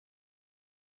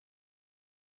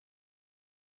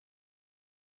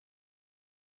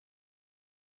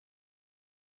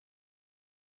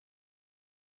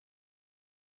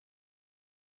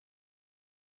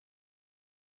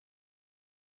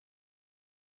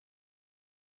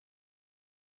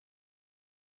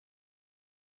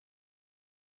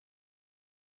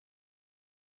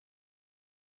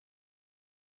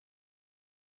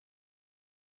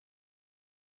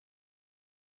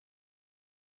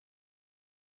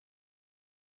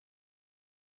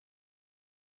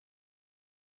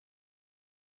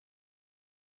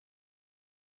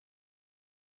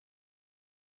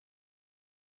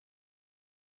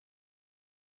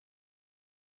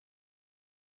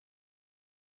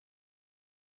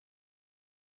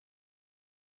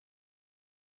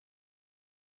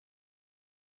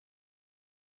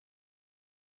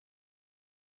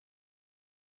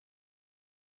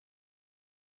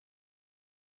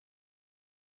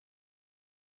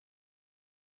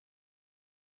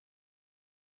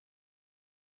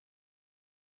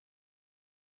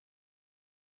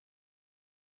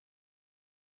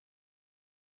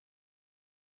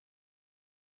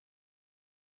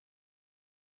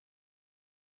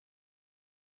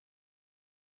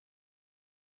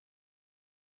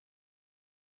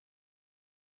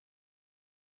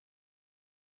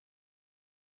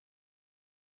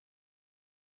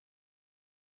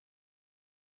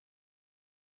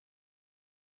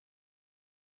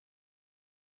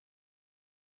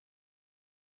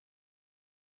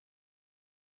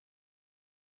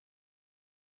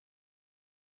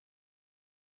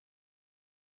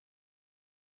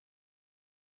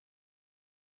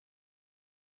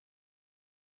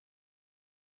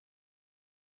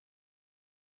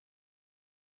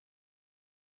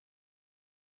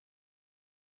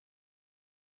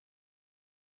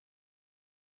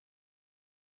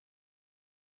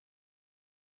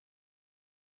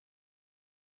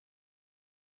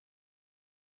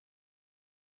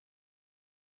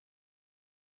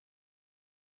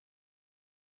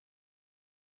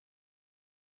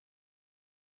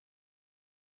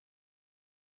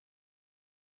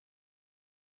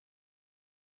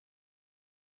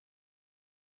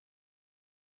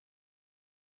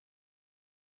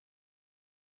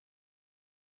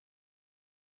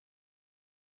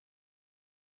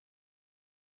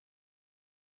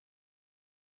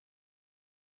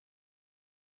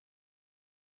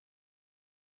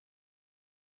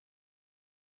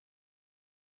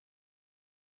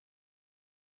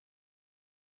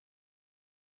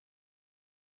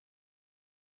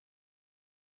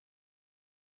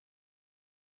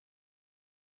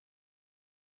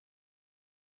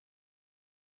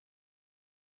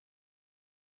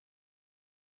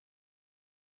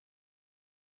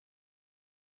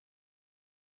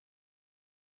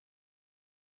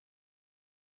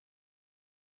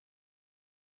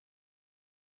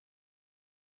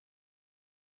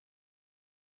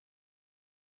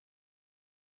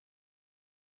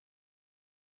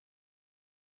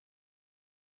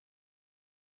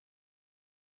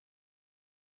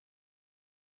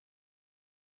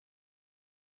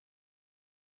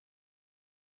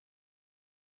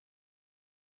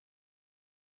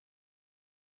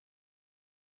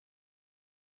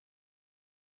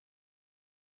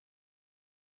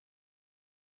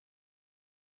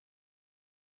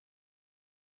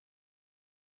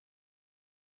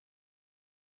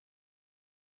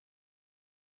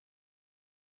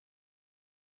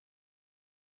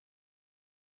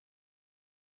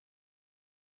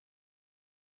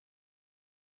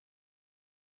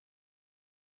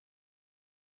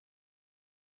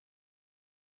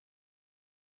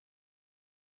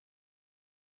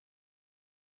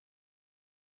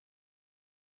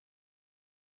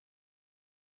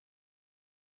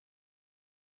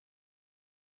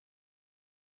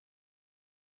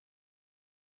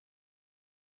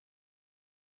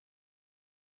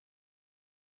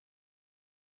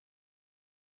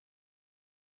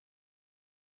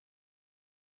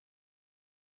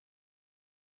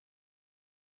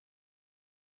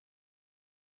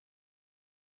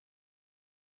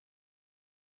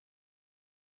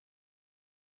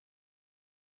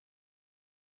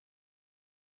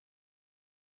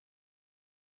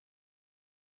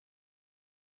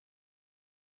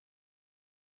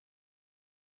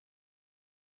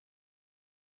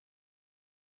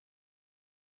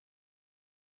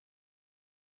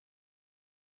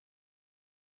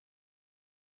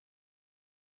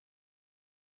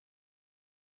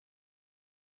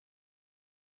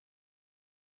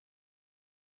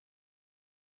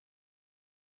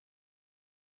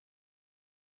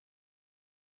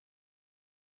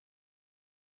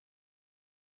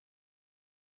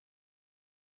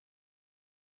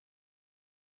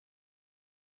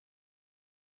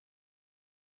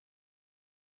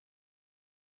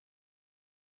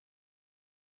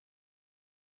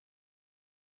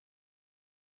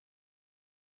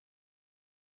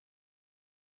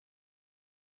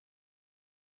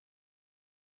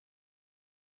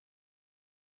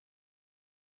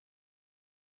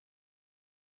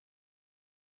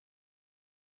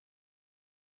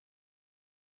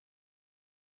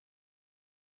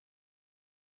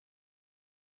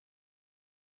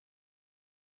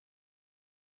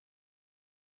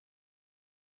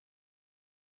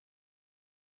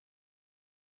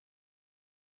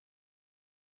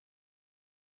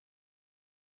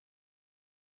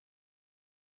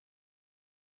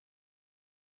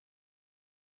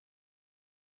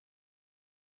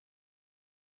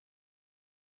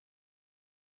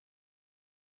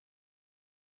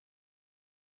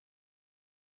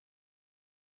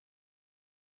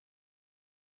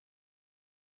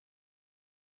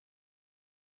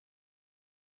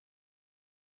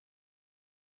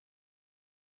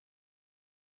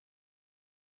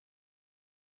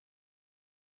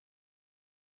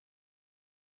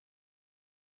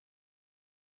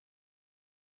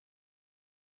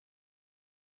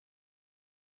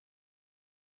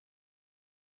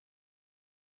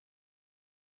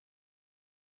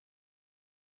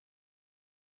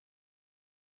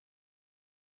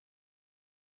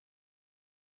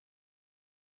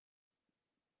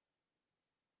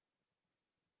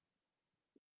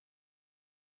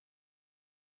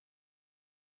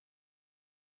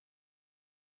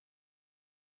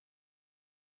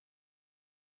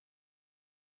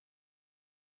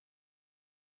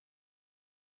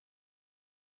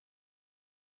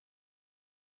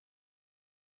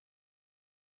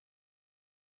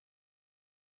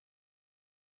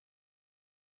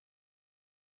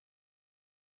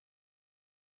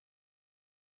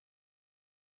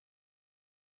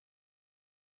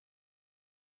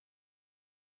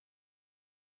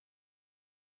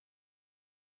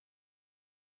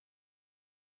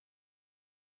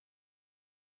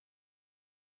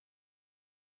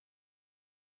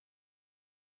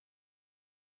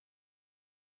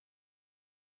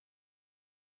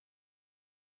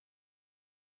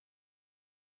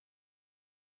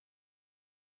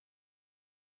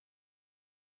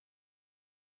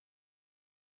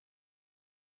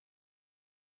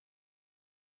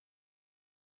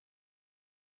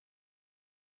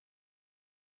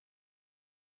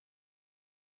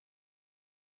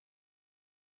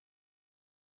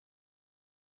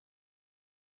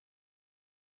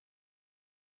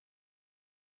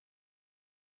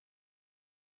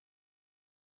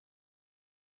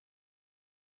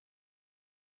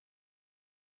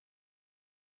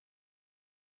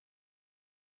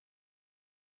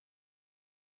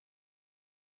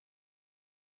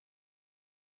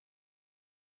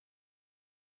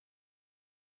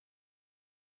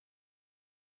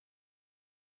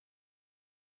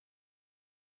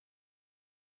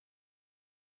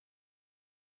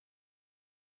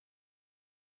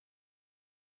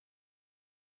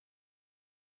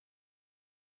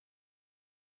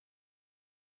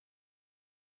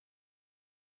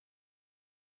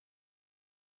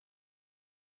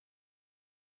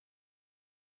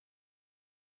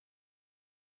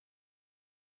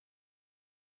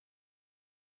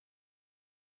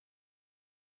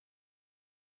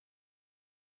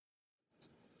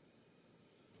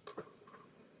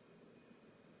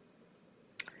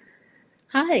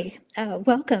Hi,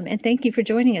 welcome, and thank you for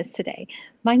joining us today.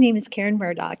 My name is Karen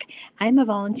Murdoch. I'm a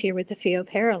volunteer with the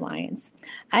Pheo Alliance.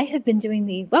 I have been doing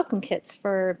the welcome kits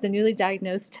for the newly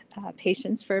diagnosed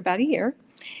patients for about a year.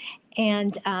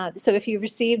 And so if you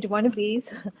received one of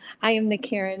these, I am the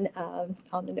Karen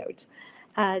on the note.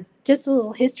 Just a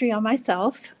little history on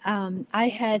myself. I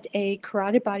had a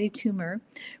carotid body tumor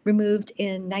removed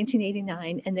in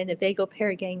 1989 and then a vagal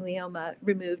paraganglioma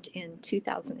removed in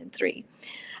 2003.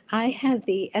 I have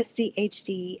the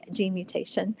SDHB gene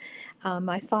mutation.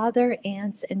 My father,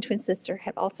 aunts, and twin sister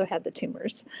have also had the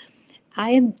tumors. I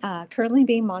am currently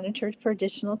being monitored for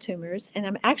additional tumors, and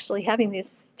I'm actually having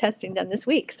this testing done this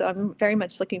week, so I'm very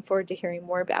much looking forward to hearing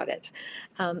more about it.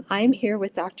 I am here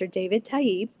with Dr. David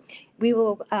Taieb. We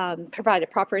will provide a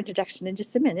proper introduction in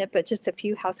just a minute, but just a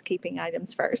few housekeeping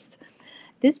items first.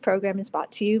 This program is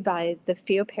brought to you by the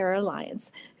Pheo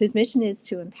Alliance, whose mission is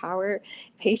to empower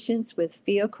patients with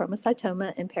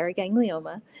pheochromocytoma and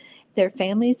paraganglioma, their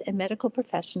families and medical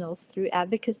professionals through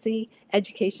advocacy,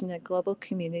 education, and a global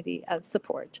community of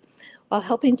support, while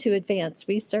helping to advance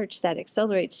research that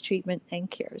accelerates treatment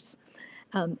and cures.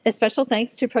 A special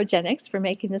thanks to Progenics for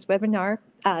making this webinar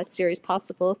series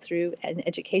possible through an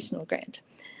educational grant.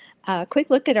 A quick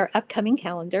look at our upcoming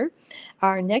calendar.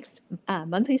 Our next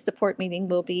monthly support meeting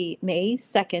will be May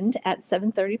 2nd at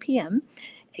 7:30 p.m.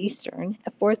 Eastern,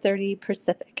 4:30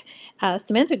 Pacific.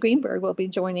 Samantha Greenberg will be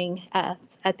joining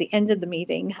us at the end of the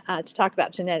meeting to talk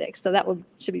about genetics, so that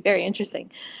should be very interesting.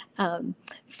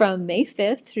 From May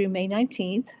 5th through May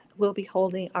 19th, we'll be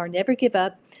holding our Never Give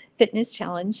Up Fitness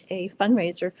Challenge, a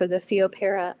fundraiser for the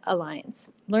Pheo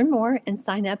Alliance. Learn more and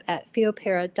sign up at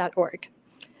pheopara.org.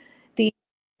 The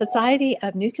Society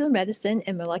of Nuclear Medicine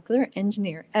and Molecular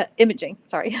Imaging,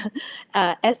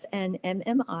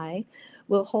 SNMMI,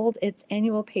 will hold its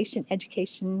annual Patient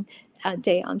Education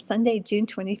Day on Sunday, June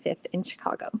 25th in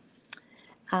Chicago.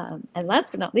 And last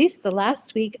but not least, the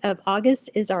last week of August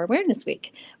is our Awareness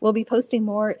Week. We'll be posting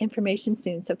more information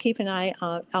soon, so keep an eye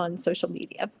on social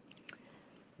media.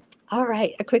 All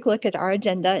right, a quick look at our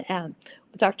agenda.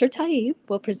 Dr. Taieb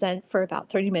will present for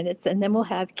about 30 minutes, and then we'll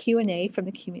have Q&A from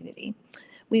the community.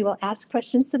 We will ask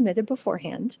questions submitted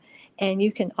beforehand, and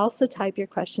you can also type your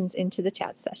questions into the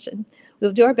chat session.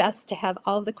 We'll do our best to have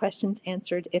all of the questions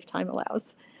answered if time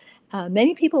allows.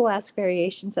 Many people will ask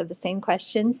variations of the same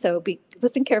question, so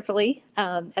listen carefully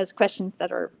as questions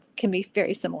that can be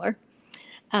very similar.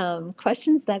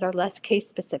 Questions that are less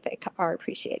case-specific are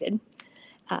appreciated.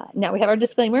 Now we have our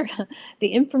disclaimer.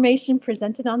 The information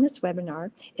presented on this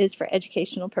webinar is for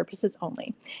educational purposes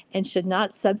only and should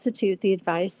not substitute the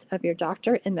advice of your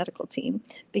doctor and medical team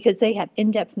because they have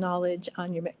in-depth knowledge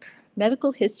on your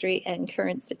medical history and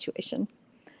current situation.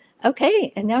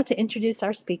 Okay, and now to introduce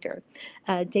our speaker.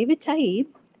 David Taieb,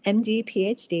 MD,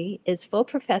 PhD, is full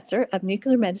professor of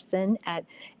nuclear medicine at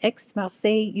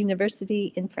Aix-Marseille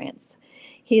University in France.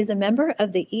 He is a member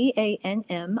of the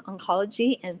EANM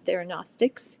Oncology and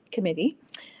Theranostics Committee,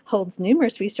 holds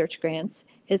numerous research grants,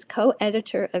 is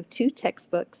co-editor of 2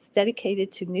 textbooks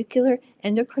dedicated to nuclear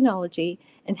endocrinology,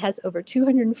 and has over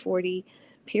 240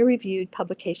 peer-reviewed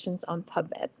publications on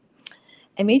PubMed.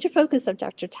 A major focus of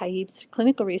Dr. Taieb's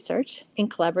clinical research, in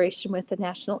collaboration with the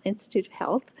National Institute of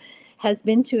Health, has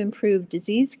been to improve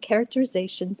disease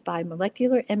characterizations by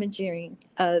molecular imaging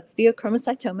of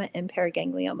pheochromocytoma and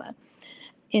paraganglioma.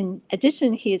 In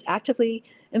addition, he is actively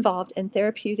involved in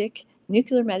therapeutic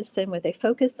nuclear medicine with a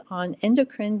focus on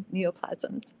endocrine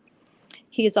neoplasms.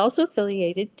 He is also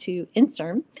affiliated to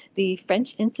INSERM, the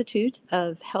French Institute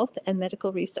of Health and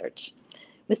Medical Research,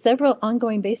 with several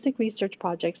ongoing basic research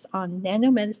projects on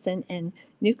nanomedicine and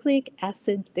nucleic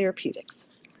acid therapeutics.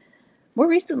 More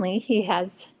recently, he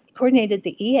has coordinated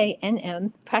the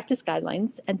EANM practice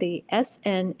guidelines and the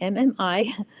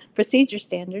SNMMI procedure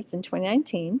standards in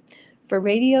 2019 for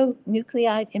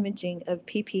radionuclide imaging of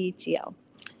PPGL.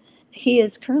 He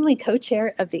is currently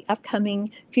co-chair of the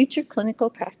upcoming Future Clinical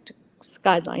Practice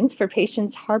Guidelines for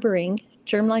patients harboring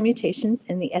germline mutations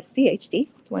in the SDHD,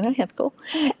 one I have cool,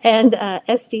 and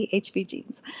SDHB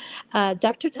genes.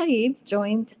 Dr. Taieb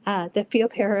joined the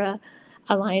Pheo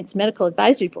Alliance Medical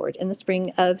Advisory Board in the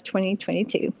spring of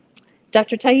 2022.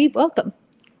 Dr. Taieb, welcome.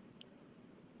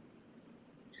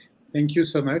 Thank you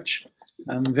so much.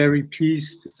 I'm very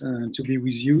pleased to be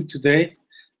with you today,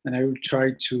 and I will try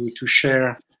to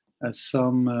share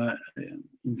some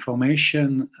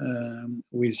information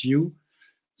with you.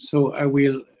 So I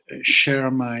will share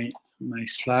my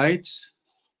slides.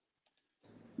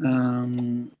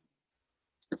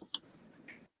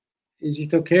 Is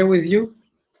it okay with you?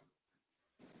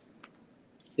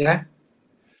 Yeah?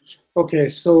 Okay,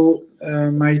 so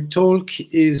my talk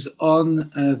is on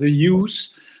the use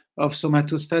of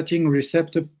somatostatin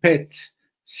receptor PET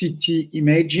CT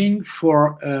imaging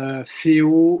for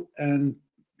Pheo and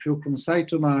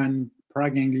pheochromocytoma and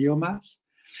paragangliomas.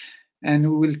 And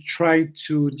we will try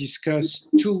to discuss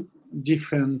two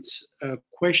different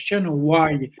questions.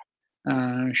 Why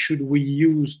should we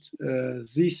use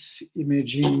this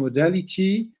imaging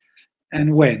modality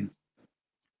and when?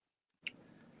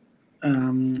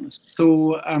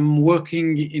 So I'm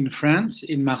working in France,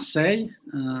 in Marseille,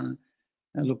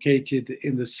 located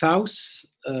in the south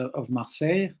of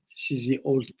Marseille. This is the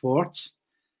old port.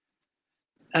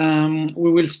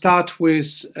 We will start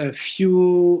with a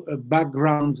few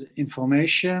background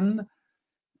information,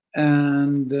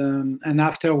 and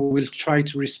after we will try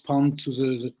to respond to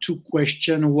the two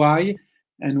questions: why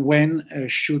and when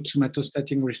should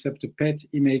somatostatin receptor PET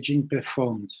imaging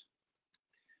performed.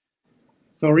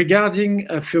 So regarding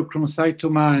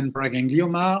pheochromocytoma and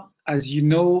paraganglioma, as you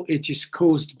know, it is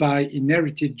caused by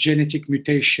inherited genetic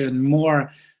mutation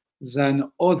more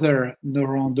than other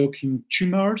neuroendocrine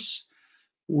tumors.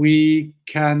 We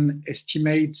can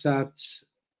estimate that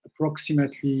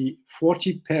approximately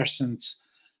 40%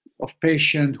 of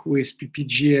patients with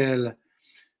PPGL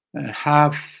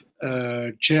have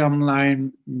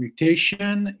germline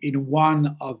mutation in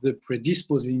one of the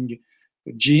predisposing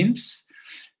genes.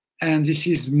 And this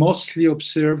is mostly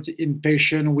observed in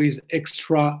patients with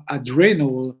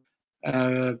extra-adrenal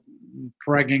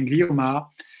paraganglioma,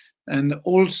 and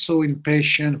also in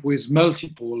patients with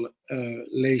multiple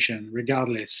lesions,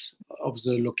 regardless of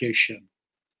the location.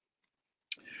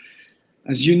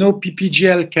 As you know,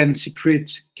 PPGL can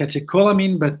secrete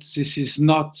catecholamine, but this is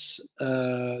not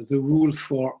the rule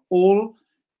for all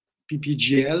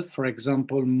PPGL. For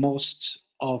example, most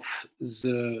of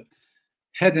the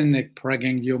head and neck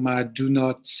paraganglioma do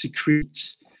not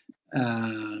secrete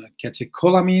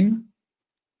catecholamine,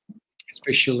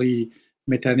 especially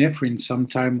metanephrine.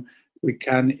 Sometimes we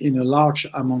can, in a large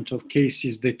amount of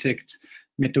cases, detect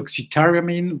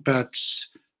methoxytyramine, but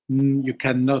you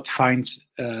cannot find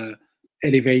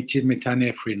elevated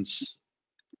metanephrines.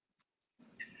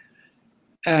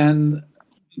 And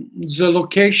the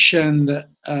location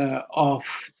of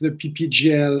the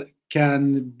PPGL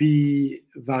can be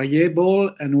variable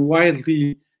and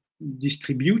widely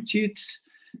distributed,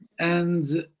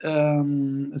 and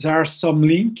there are some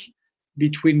link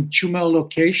between tumor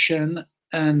location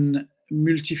and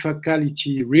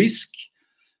multifocality risk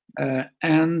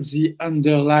and the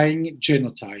underlying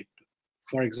genotype.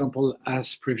 For example,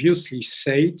 as previously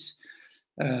said,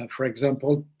 for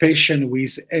example, patients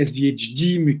with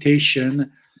SDHB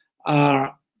mutation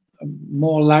are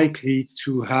more likely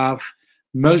to have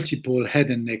multiple head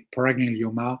and neck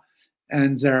paraganglioma,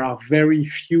 and there are very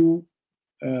few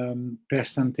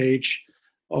percentage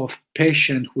of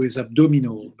patients with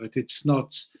abdominal, but it's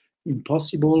not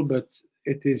impossible, but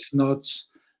it is not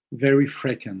very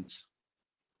frequent.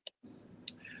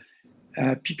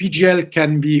 PPGL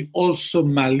can be also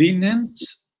malignant,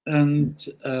 and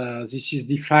this is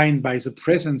defined by the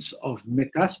presence of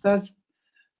metastasis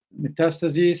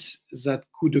that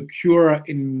could occur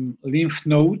in lymph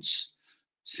nodes,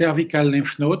 cervical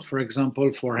lymph node, for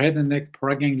example, for head and neck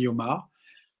paraganglioma,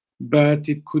 but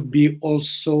it could be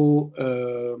also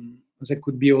they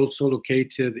could be also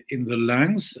located in the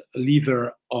lungs,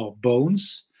 liver, or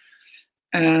bones.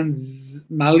 And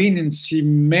malignancy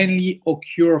mainly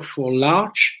occur for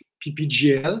large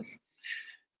PPGL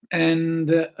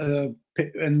and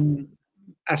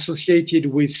associated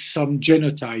with some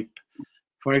genotype.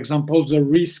 For example, the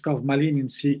risk of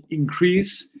malignancy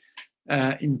increase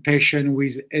in patients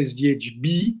with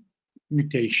SDHB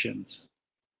mutations.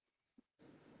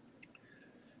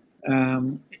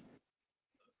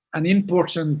 An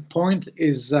important point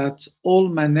is that all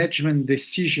management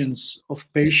decisions of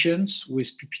patients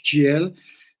with PPGL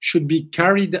should be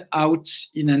carried out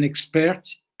in an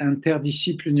expert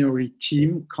interdisciplinary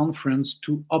team conference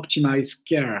to optimize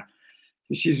care.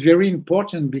 This is very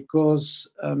important because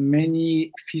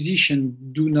many physicians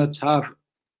do not have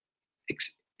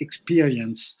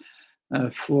experience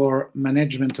for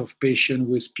management of patients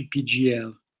with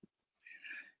PPGL.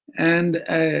 And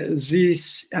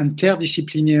this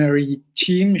interdisciplinary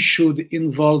team should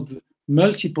involve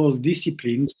multiple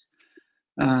disciplines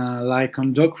like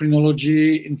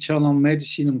endocrinology, internal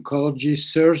medicine, oncology,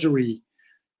 surgery,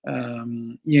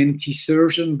 ENT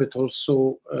surgeon, but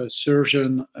also a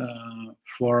surgeon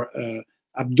for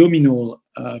abdominal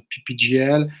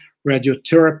PPGL,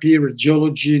 radiotherapy,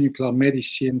 radiology, nuclear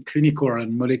medicine, clinical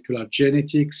and molecular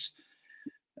genetics,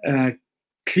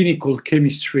 clinical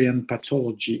chemistry and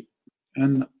pathology.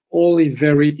 And all is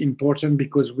very important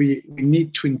because we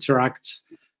need to interact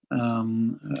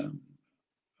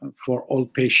for all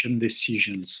patient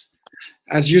decisions.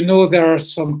 As you know, there are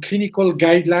some clinical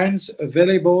guidelines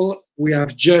available. We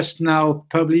have just now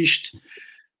published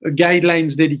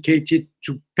guidelines dedicated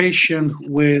to patients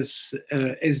with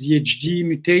SDHB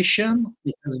mutation.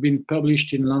 It has been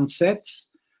published in Lancet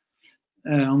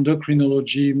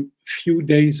Endocrinology a few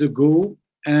days ago,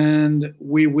 and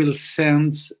we will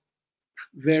send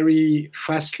very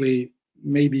fastly,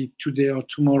 maybe today or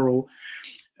tomorrow,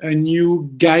 a new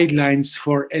guidelines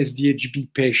for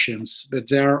SDHB patients, but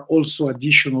there are also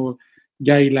additional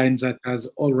guidelines that has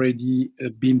already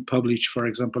been published, for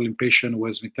example, in patients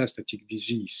with metastatic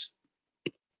disease.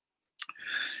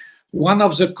 One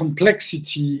of the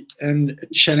complexity and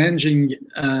challenge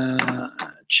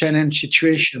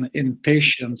situation in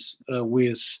patients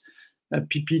with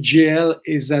PPGL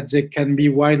is that they can be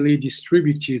widely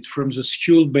distributed from the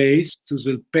skull base to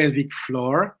the pelvic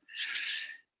floor.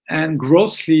 And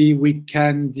grossly, we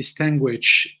can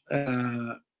distinguish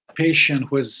patients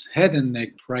with head and neck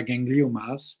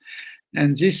paragangliomas.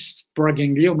 And these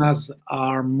paragangliomas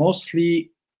are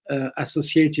mostly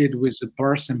associated with the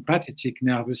parasympathetic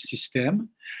nervous system.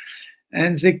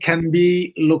 And they can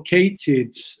be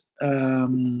located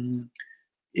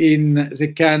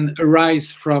they can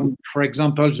arise from, for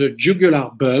example, the jugular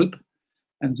bulb,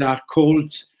 and they are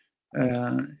called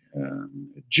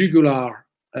jugular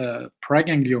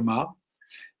paraganglioma.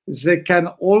 They can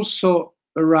also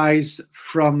arise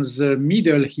from the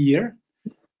middle here,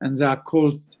 and they are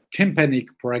called tympanic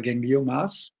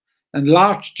paragangliomas. And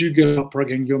large jugular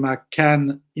paraganglioma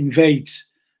can invade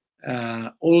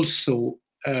also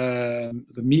the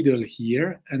middle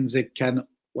here, and they can,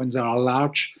 when they are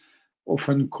large,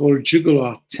 often called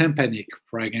jugular tympanic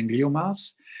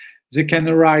paragangliomas. They can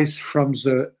arise from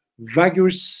the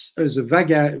vagus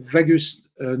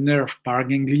nerve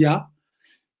paraganglia,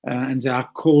 and they are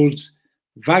called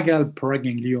vagal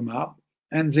paraganglioma,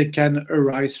 and they can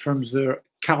arise from the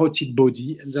carotid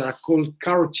body, and they are called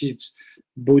carotid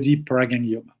body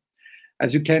paraganglioma.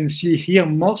 As you can see here,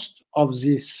 most of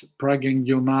these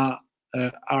paraganglioma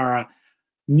are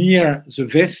near the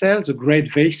vessels, the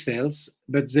great vessels,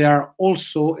 but they are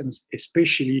also, and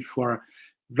especially for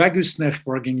vagus nerve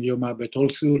paraganglioma, but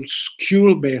also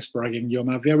skull-based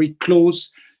paraganglioma, very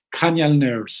close cranial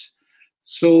nerves.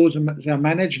 So their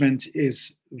management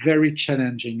is very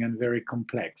challenging and very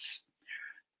complex.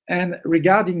 And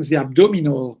regarding the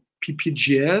abdominal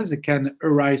PPGL, they can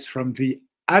arise from the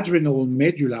adrenal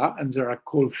medulla, and they are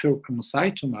called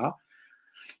pheochromocytoma,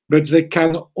 but they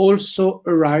can also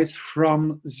arise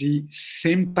from the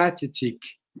sympathetic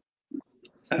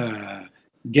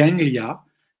ganglia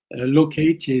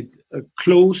located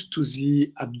close to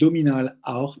the abdominal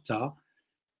aorta.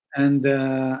 And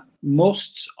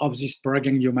most of these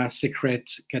paragangliomas secrete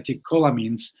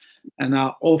catecholamines and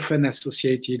are often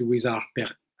associated with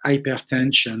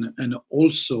hypertension and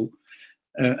also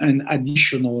an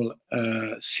additional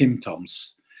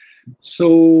symptoms.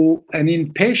 So, and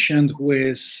in patients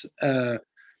with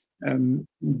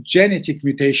genetic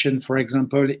mutation, for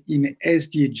example, in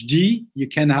SDHD, you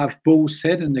can have both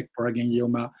head and neck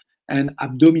paraganglioma and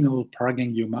abdominal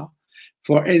paraganglioma.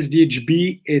 For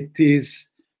SDHB, it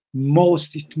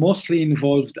mostly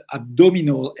involved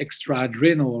abdominal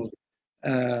extraadrenal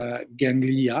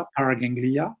ganglia,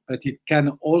 paraganglia, but it can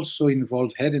also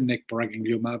involve head and neck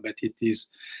paraganglioma, but it is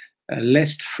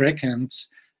less frequent.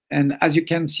 And as you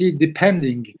can see,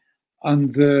 depending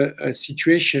on the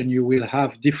situation, you will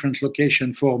have different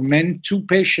location. For MEN2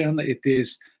 patient, it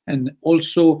is, and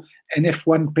also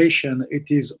NF1 patient, it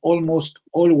is almost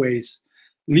always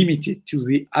limited to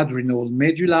the adrenal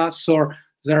medulla. So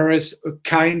there is a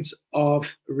kind of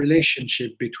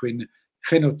relationship between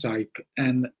phenotype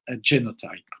and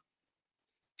genotype.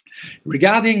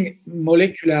 Regarding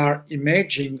molecular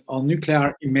imaging or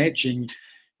nuclear imaging,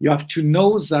 you have to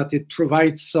know that it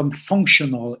provides some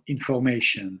functional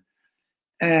information.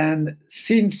 And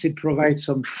since it provides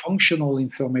some functional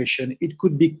information, it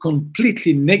could be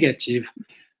completely negative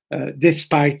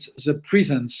despite the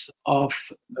presence of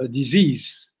a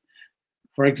disease.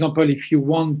 For example, if you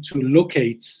want to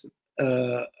locate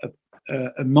a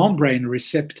membrane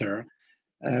receptor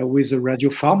with a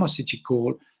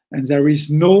radiopharmaceutical, and there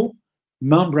is no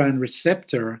membrane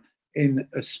receptor in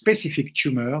a specific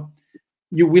tumor,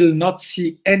 you will not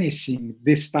see anything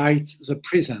despite the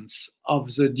presence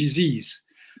of the disease.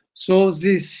 So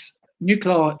this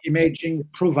nuclear imaging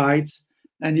provides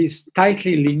and is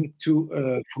tightly linked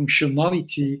to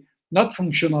functionality, not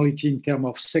functionality in terms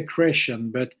of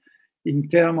secretion, but in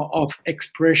terms of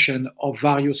expression of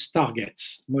various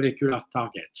targets, molecular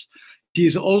targets. It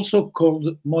is also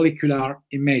called molecular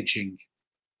imaging.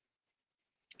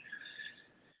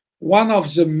 One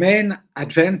of the main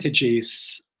advantage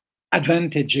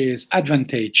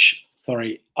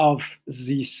of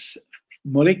this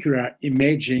molecular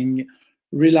imaging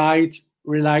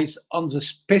relies on the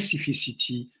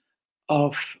specificity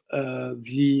of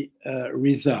the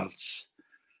results.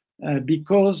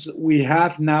 Because we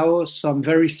have now some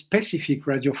very specific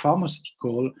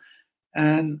radiopharmaceutical,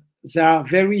 and there are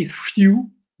very few,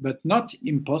 but not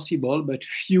impossible, but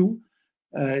few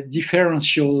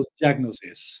differential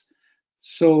diagnoses.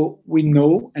 So we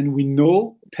know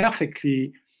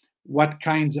perfectly what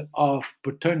kind of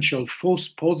potential false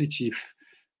positive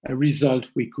result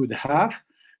we could have.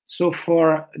 So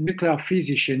for a nuclear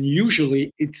physician,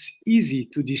 usually it's easy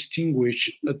to distinguish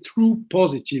a true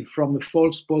positive from a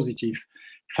false positive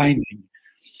finding.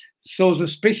 So the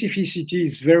specificity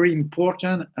is very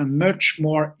important and much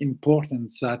more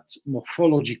important than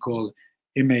morphological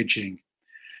imaging.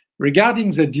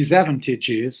 Regarding the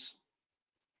disadvantages,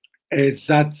 is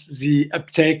that the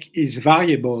uptake is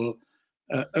variable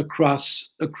across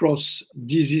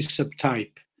disease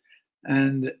subtype.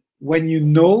 And when you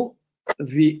know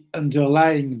the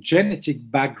underlying genetic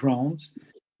background,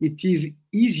 it is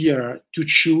easier to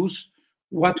choose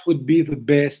what would be the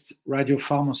best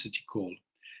radiopharmaceutical.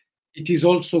 It is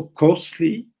also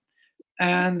costly,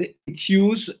 and it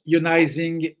uses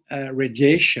ionizing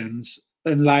radiations,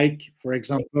 unlike, for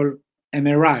example,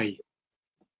 MRI.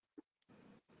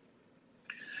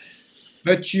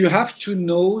 But you have to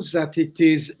know that it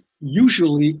is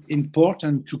usually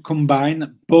important to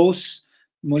combine both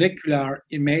molecular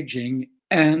imaging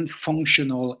and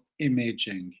functional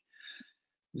imaging.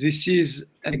 This is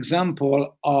an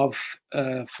example of,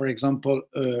 for example,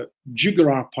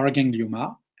 jugular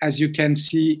paraganglioma. As you can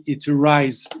see, it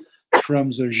arises from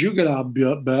the jugular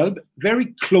bulb,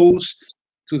 very close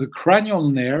to the cranial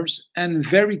nerves and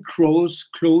very close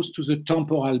to the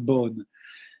temporal bone.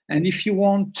 And if you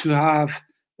want to have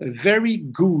a very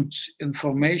good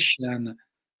information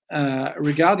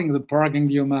regarding the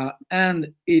paraganglioma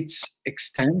and its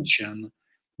extension,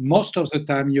 most of the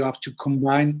time you have to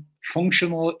combine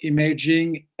functional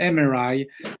imaging, MRI,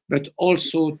 but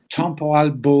also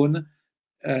temporal bone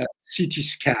CT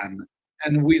scan.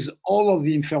 And with all of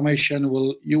the information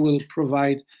you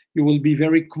will be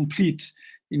very complete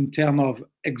in terms of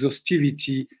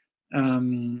exhaustivity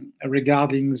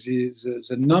regarding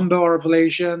the number of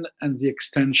lesions and the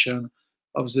extension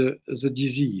of the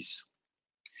disease.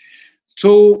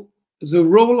 So the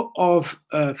role of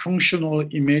functional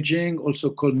imaging, also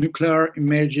called nuclear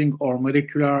imaging or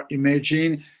molecular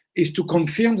imaging, is to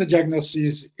confirm the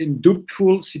diagnosis in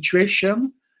doubtful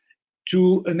situation,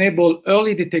 to enable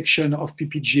early detection of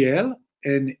PPGL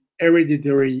in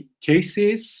hereditary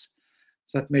cases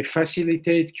that may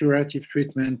facilitate curative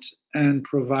treatment and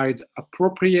provide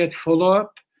appropriate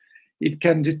follow-up. It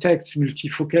can detect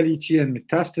multifocality and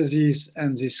metastasis,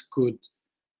 and this could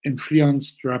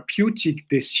influence therapeutic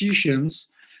decisions,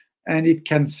 and it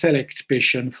can select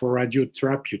patients for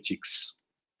radiotherapeutics.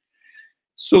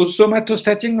 So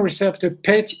somatostatin receptor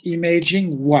PET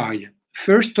imaging, why?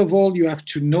 First of all, you have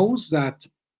to know that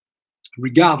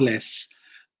regardless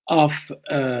of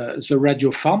the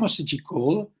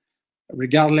radiopharmaceutical,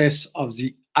 regardless of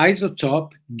the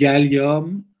isotope,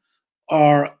 gallium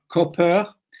or copper,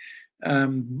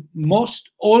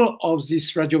 all of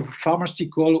these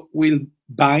radiopharmaceutical will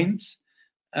bind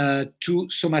to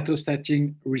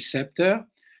somatostatin receptor,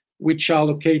 which are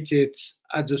located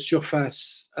at the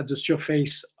surface of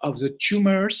the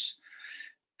tumors.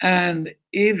 And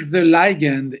if the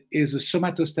ligand is a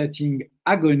somatostatin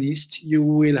agonist, you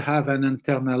will have an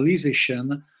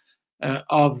internalization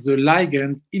of the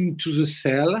ligand into the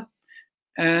cell,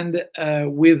 and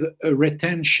with a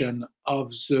retention of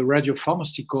the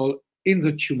radiopharmaceutical in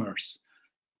the tumors.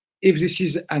 If this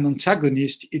is an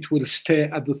antagonist, it will stay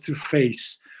at the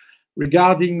surface.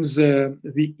 Regarding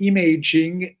the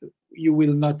imaging, you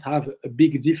will not have a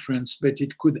big difference, but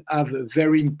it could have a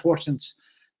very important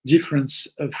difference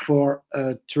for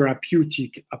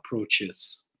therapeutic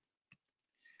approaches.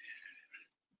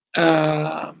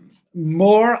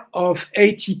 More of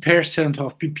 80%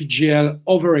 of PPGL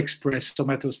overexpress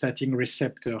somatostatin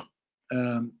receptor,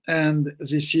 and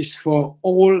this is for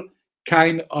all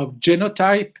kind of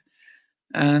genotype.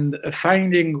 And a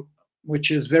finding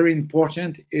which is very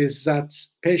important is that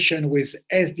patients with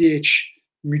SDH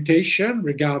mutation,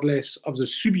 regardless of the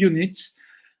subunits,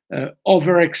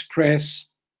 overexpress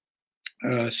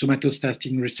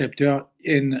somatostatin receptor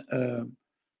in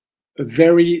a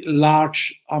very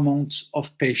large amount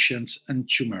of patients and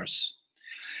tumors.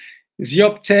 The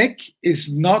uptake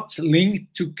is not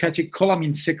linked to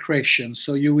catecholamine secretion,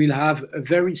 so you will have a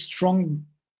very strong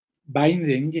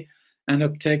binding and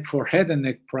uptake for head and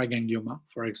neck paraganglioma,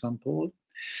 for example.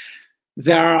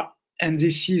 And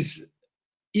this is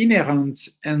inherent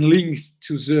and linked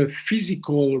to the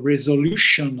physical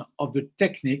resolution of the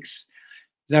techniques.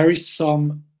 There is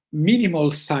some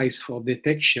minimal size for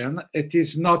detection. It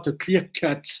is not a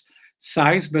clear-cut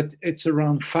size, but it's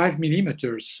around 5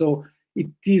 millimeters. So it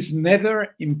is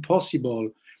never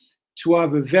impossible to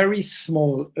have a very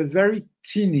small, a very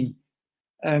teeny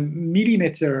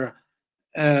millimeter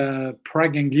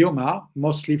paraganglioma,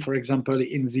 mostly, for example,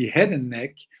 in the head and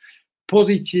neck,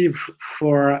 positive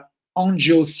for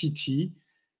angio-CT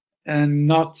and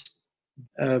not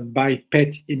by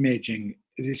PET imaging.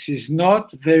 This is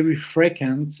not very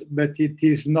frequent, but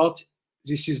this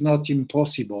is not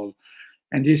impossible.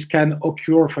 And this can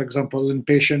occur, for example, in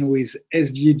patients with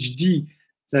SDHB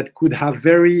that could have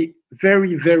very,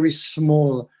 very, very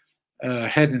small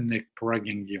head and neck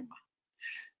paraganglioma.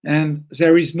 And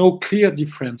there is no clear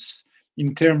difference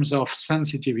in terms of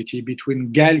sensitivity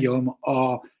between gallium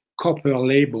or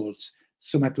copper-labeled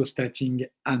somatostatin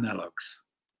analogs.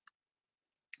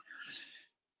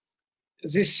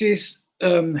 This is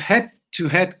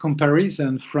head-to-head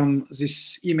comparison from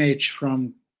this image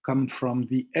come from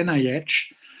the NIH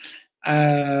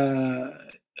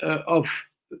of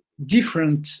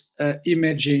different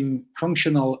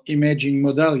functional imaging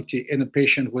modality in a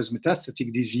patient with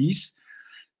metastatic disease.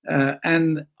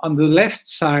 And on the left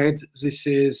side, this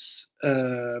is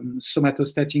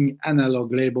somatostatin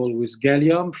analog label with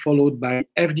gallium, followed by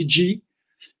FDG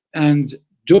and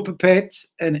DOTATATE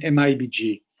and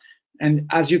MIBG. And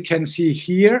as you can see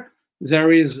here,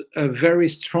 there is a very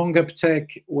strong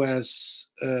uptake with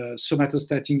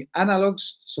somatostatin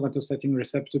analogs, somatostatin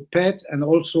receptor PET, and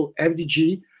also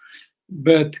FDG,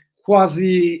 but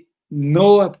quasi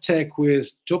no uptake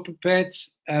with DOTATATE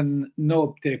and no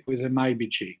uptake with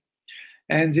MIBG.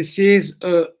 And this is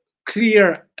a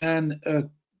clear and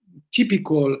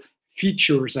typical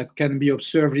features that can be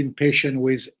observed in patients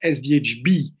with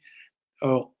SDHB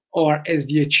or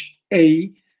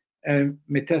SDHA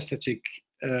metastatic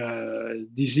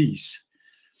disease.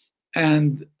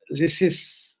 And this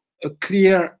is a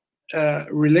clear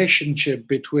relationship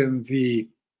between the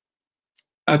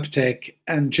uptake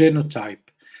and genotype.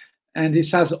 And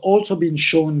this has also been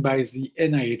shown by the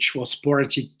NIH for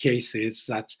sporadic cases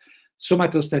that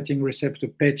somatostatin receptor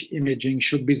PET imaging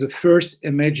should be the first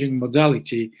imaging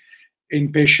modality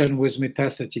in patients with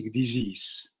metastatic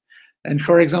disease. And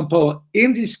for example,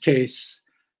 in this case,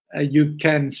 you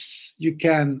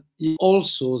can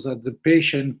also that the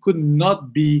patient could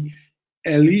not be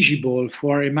eligible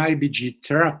for MIBG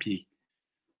therapy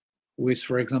with,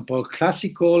 for example,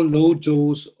 classical low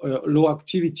dose, low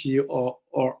activity, or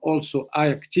also high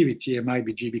activity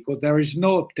MIBG, because there is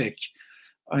no uptake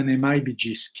on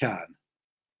MIBG scan.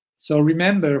 So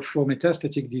remember, for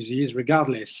metastatic disease,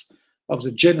 regardless of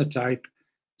the genotype,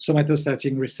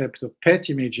 somatostatin receptor PET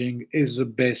imaging is the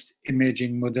best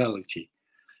imaging modality.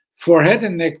 For head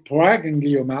and neck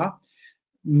paraganglioma,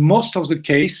 most of the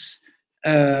case,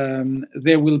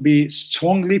 they will be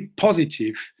strongly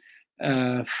positive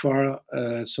for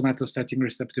somatostatin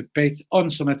receptor PET on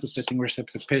somatostatin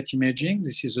receptor PET imaging.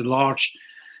 This is a large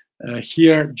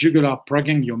here jugular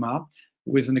paraganglioma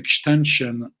with an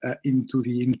extension into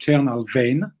the internal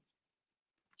vein.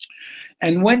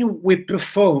 And when we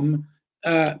perform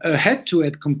a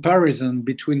head-to-head comparison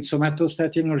between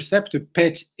somatostatin receptor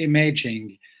PET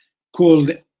imaging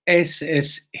called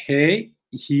SSA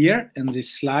here in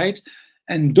this slide,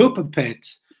 and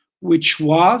DOTATATE, which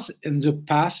was in the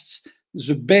past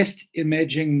the best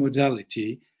imaging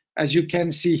modality. As you can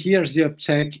see here, the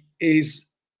uptake is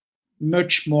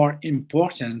much more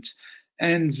important,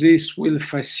 and this will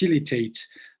facilitate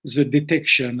the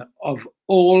detection of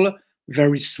all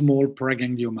very small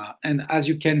paraganglioma. And as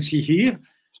you can see here,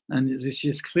 and this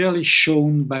is clearly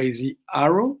shown by the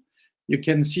arrow, you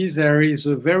can see there is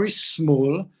a very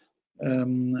small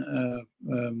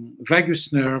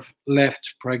vagus nerve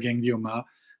left paraganglioma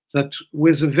that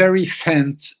with a very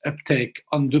faint uptake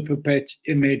on DOTATATE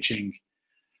imaging.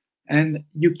 And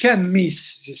you can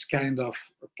miss this kind of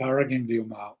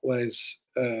paraganglioma with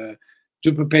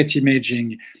DOTATATE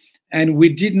imaging. And we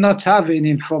did not have any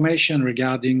information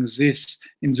regarding this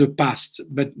in the past.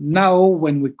 But now,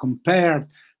 when we compared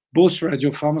both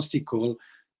radiopharmaceutical,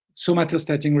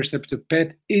 somatostatin receptor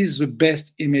PET is the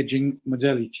best imaging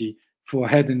modality for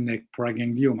head and neck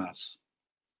paragangliomas.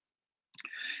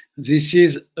 This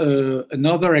is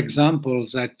another example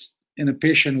that in a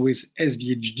patient with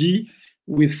SDHD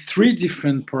with 3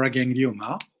 different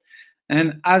paraganglioma.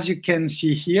 And as you can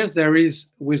see here, there is,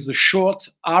 with the short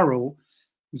arrow,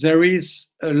 there is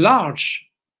a large,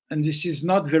 and this is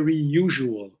not very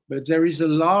usual, but there is a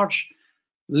large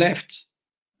left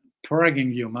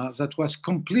paraganglioma that was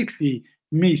completely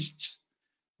missed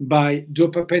by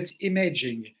Doppler PET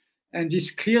imaging. And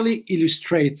this clearly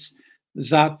illustrates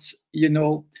that, you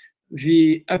know,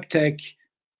 the uptake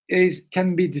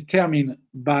can be determined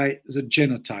by the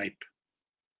genotype.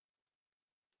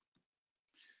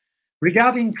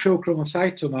 Regarding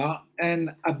pheochromocytoma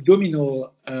and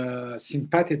abdominal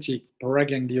sympathetic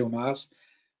paragangliomas,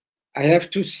 I have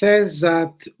to say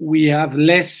that we have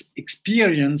less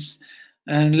experience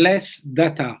and less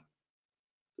data,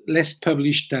 less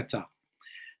published data.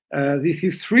 This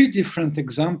is 3 different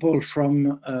examples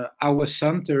from our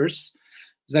centers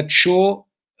that show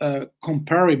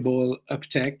comparable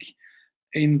uptake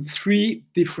in 3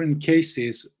 different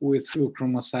cases with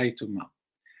pheochromocytoma.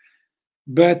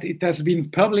 But it has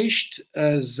been published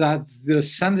that the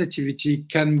sensitivity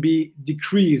can be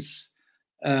decreased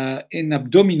in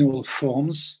abdominal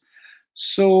forms.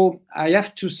 So I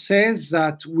have to say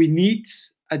that we need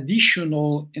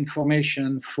additional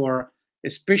information for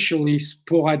especially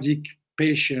sporadic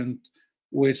patients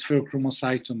with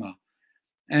pheochromocytoma.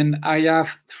 And I have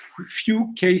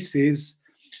few cases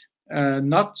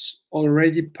not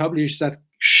already published that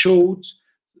showed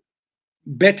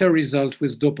better result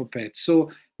with Doppler PET.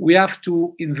 So we have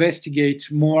to investigate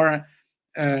more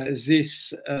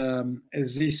this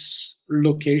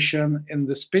location in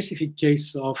the specific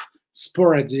case of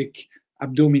sporadic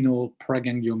abdominal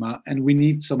paraganglioma, and we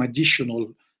need some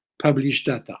additional published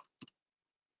data.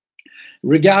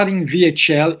 Regarding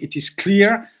VHL, it is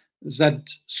clear that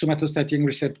somatostatin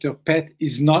receptor PET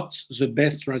is not the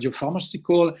best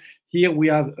radiopharmaceutical. Here we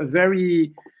have a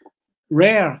very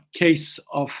rare case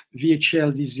of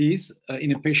VHL disease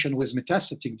in a patient with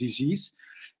metastatic disease.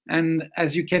 And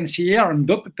as you can see here on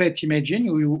Doppler PET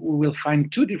imaging, we will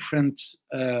find 2 different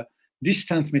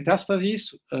distant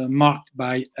metastases marked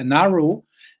by an arrow.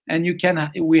 And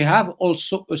we have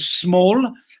also a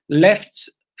small left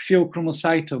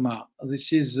pheochromocytoma.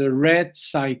 This is the red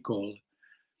cycle.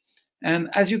 And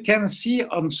as you can see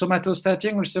on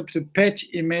somatostatin receptor PET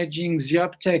imaging, the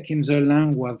uptake in the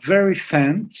lung was very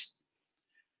faint,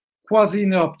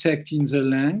 quasi-no uptake in the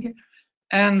lung,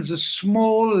 and the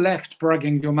small left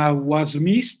paraganglioma was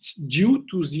missed due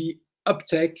to the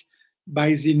uptake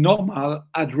by the normal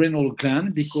adrenal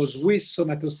gland, because with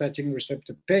somatostatin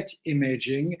receptor PET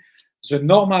imaging, the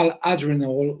normal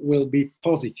adrenal will be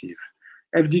positive.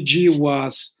 FDG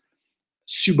was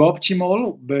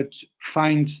suboptimal, but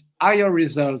finds higher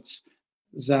results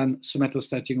than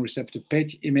somatostatin receptor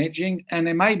PET imaging, and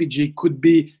MIBG could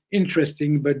be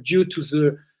interesting, but due to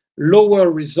the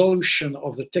lower resolution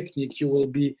of the technique, you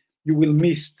will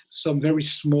miss some very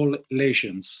small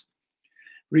lesions.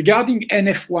 Regarding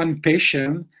NF1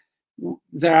 patient,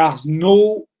 there are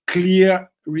no clear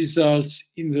results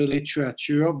in the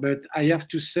literature, but I have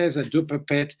to say that Doppler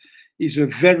PET is a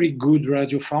very good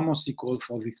radiopharmaceutical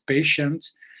for this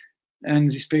patient,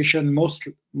 and this patient most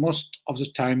of the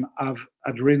time have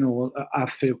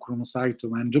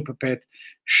pheochromocytoma, and Doppler PET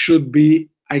should be,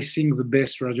 I think, the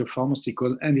best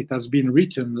radiopharmaceutical, and it has been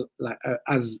written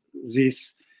as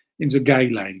this in the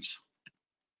guidelines.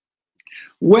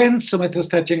 When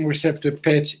somatostatin receptor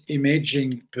PET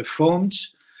imaging performed,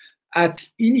 at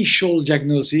initial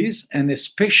diagnosis, and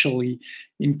especially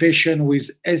in patients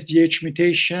with SDH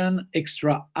mutation,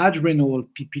 extra-adrenal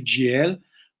PPGL,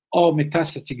 or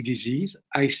metastatic disease,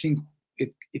 I think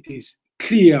it is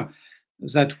clear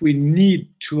that we need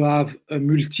to have a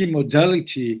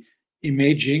multimodality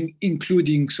imaging,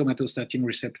 including somatostatin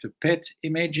receptor PET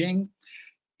imaging.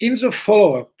 In the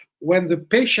follow-up, when the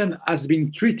patient has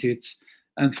been treated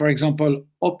and, for example,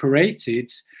 operated,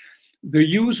 the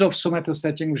use of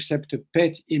somatostatin receptor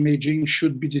PET imaging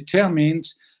should be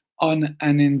determined on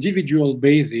an individual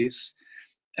basis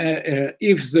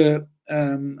if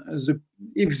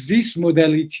this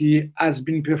modality has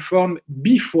been performed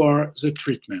before the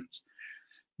treatment.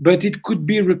 But it could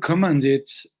be recommended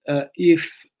if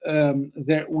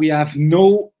we have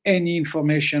any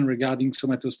information regarding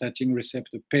somatostatin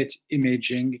receptor PET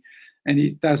imaging, and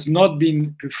it has not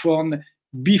been performed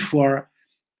before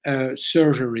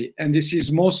surgery. And this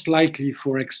is most likely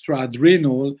for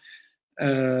extra-adrenal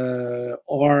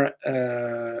or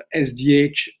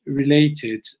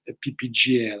SDH-related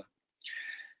PPGL.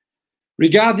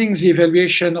 Regarding the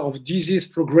evaluation of disease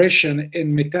progression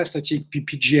in metastatic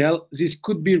PPGL, this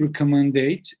could be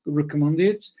recommended,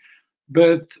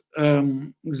 but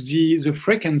the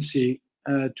frequency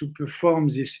to perform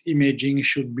this imaging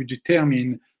should be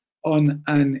determined on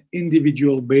an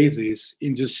individual basis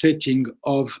in the setting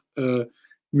of a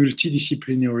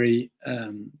multidisciplinary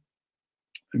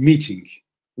meeting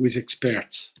with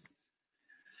experts.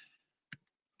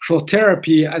 For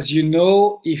therapy, as you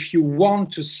know, if you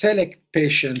want to select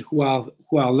patients who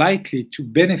are likely to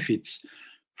benefit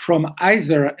from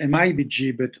either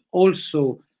MIBG but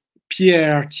also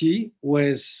PART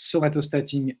with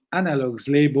somatostatin analogs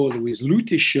labeled with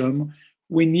lutetium,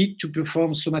 we need to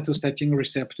perform somatostatin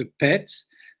receptor PET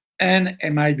and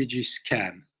MIBG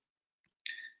scan.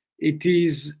 It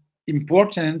is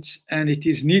important and it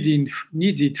is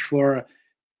needed for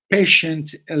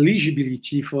patient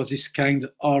eligibility for this kind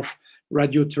of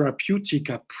radiotherapeutic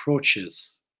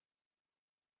approaches.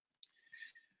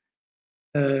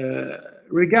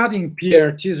 Regarding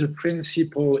PRT, the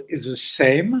principle is the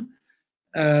same.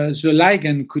 The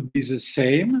ligand could be the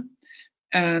same,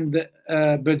 and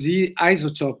but the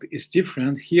isotope is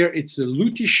different. Here it's the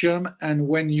lutetium, and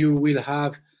when you will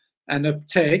have an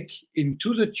uptake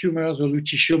into the tumor, the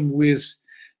lutetium will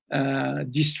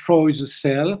destroy the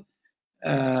cell.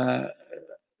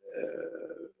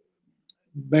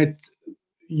 But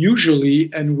usually,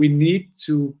 and we need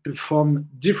to perform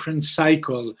different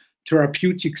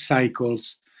therapeutic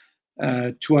cycles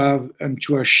to have and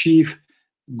to achieve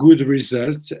good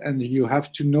results. And you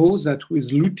have to know that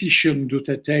with lutetium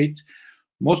dotatate,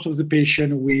 most of the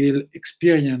patients will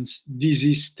experience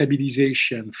disease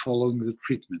stabilization following the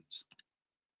treatment.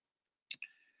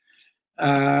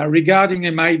 Regarding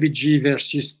MIBG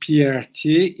versus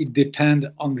PRT, it depends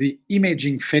on the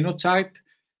imaging phenotype.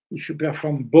 If you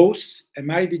perform both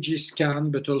MIBG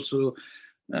scan but also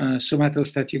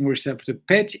somatostatin receptor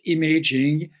PET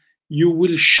imaging, you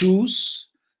will choose,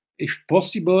 if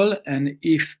possible and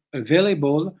if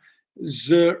available,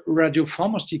 the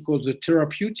radiopharmaceutical, the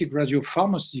therapeutic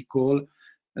radiopharmaceutical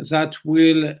that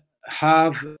will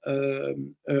have a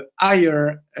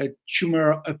higher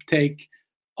tumor uptake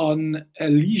on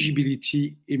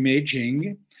eligibility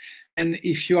imaging. And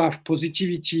if you have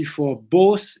positivity for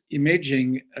both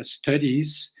imaging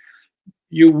studies,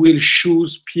 you will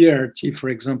choose PRT, for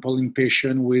example, in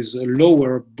patients with a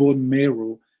lower bone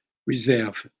marrow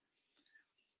reserve.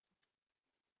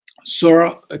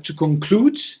 So to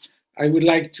conclude, I would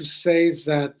like to say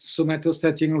that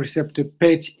somatostatin receptor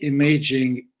PET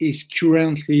imaging is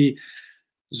currently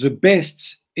the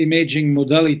best imaging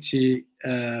modality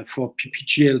for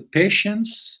PPGL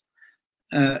patients,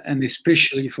 and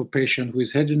especially for patients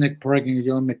with head and neck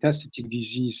paraganglioma metastatic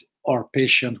disease or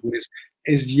patients with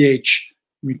SDH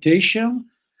mutation.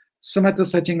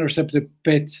 Somatostatin receptor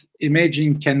PET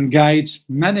imaging can guide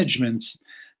management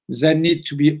that need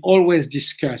to be always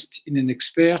discussed in an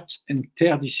expert and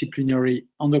interdisciplinary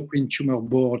endocrine tumor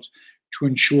board to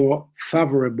ensure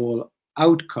favorable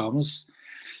outcomes.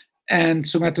 And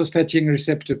somatostatin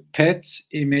receptor PET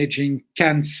imaging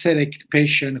can select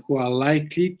patients who are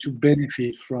likely to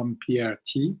benefit from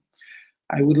PRT.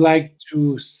 I would like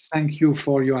to thank you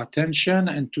for your attention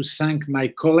and to thank my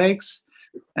colleagues,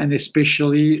 and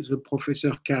especially the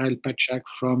Professor Karel Pachak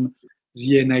from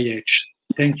the NIH.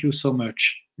 Thank you so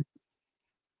much.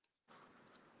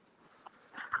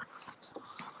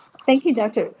 Thank you,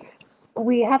 Doctor.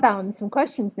 We have some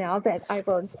questions now that I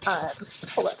will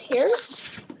pull up here.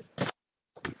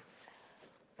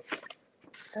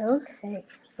 Okay,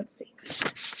 let's see.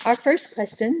 Our first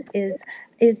question is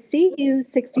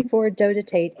Cu-64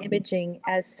 DOTATAte imaging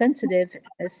as sensitive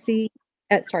as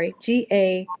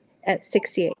Ga-68?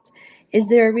 Is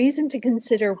there a reason to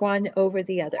consider one over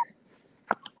the other?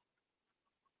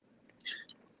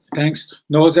 Thanks.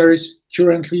 No,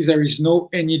 currently there is no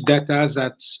any data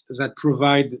that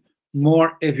provide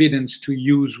more evidence to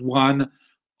use one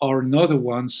or another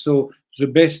one. So the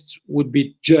best would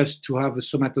be just to have a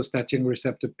somatostatin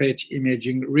receptor PET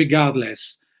imaging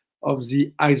regardless of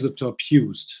the isotope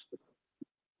used.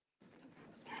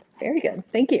 Very good.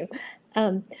 Thank you.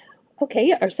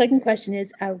 Okay, our second question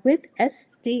is, with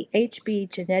SDHB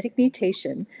genetic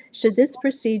mutation, should this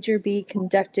procedure be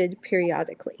conducted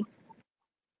periodically?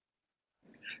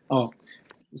 Oh,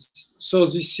 so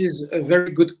this is a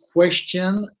very good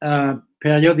question.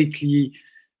 Periodically,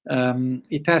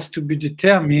 it has to be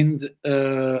determined,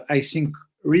 I think,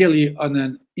 really on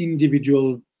an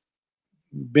individual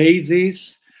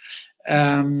basis.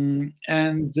 And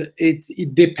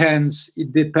it depends.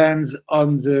 It depends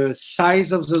on the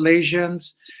size of the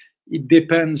lesions. It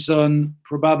depends on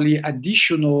probably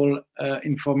additional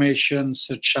information,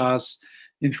 such as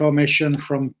information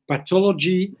from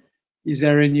pathology. Is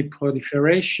there any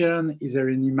proliferation? Is there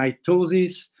any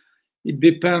mitosis? It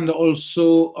depends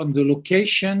also on the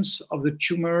locations of the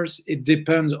tumors. It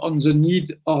depends on the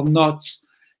need or not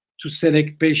to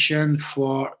select patients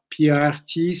for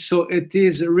PRT. So it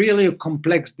is really a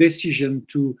complex decision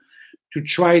to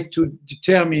try to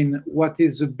determine what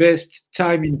is the best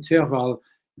time interval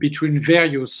between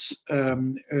various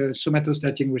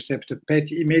somatostatin receptor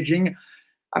PET imaging.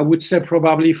 I would say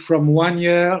probably from 1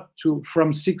 year to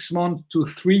from 6 months to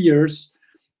 3 years.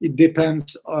 It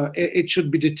depends. It should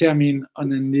be determined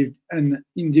on an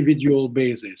individual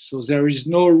basis. So there is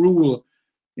no rule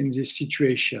in this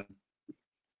situation.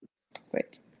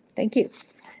 Great, thank you.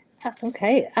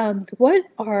 Okay, what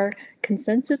are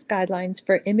consensus guidelines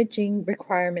for imaging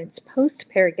requirements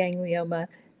post-paraganglioma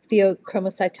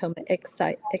pheochromocytoma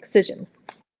excision?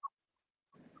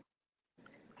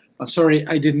 Sorry,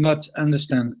 I did not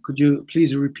understand. Could you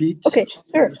please repeat? Okay,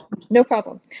 sure, no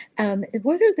problem.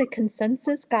 What are the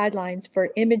consensus guidelines for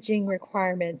imaging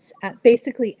requirements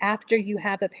basically after you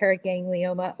have a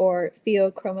paraganglioma or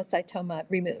pheochromocytoma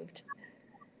removed?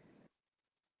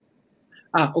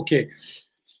 Okay.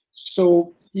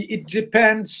 So it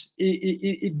depends.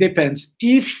 It depends.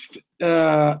 If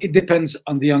it depends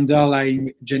on the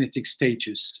underlying genetic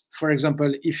status. For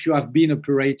example, if you have been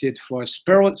operated for a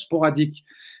sporadic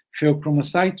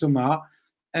pheochromocytoma,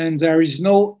 and there is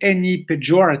no any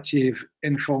pejorative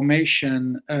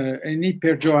information, any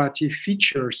pejorative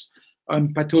features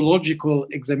on pathological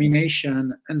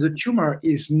examination, and the tumor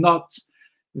is not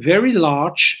very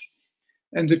large,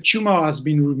 and the tumor has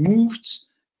been removed,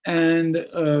 and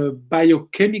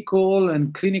biochemical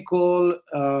and clinical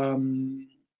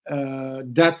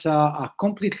data are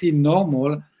completely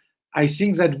normal, I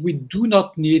think that we do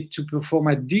not need to perform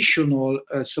additional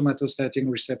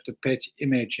somatostatin receptor PET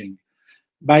imaging.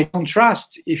 By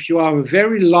contrast, if you have a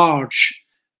very large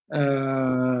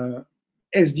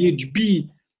SDHB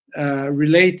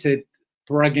related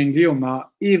paraganglioma,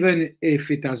 even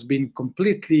if it has been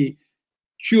completely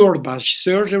cured by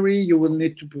surgery, you will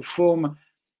need to perform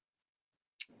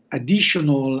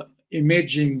additional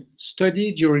imaging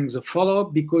study during the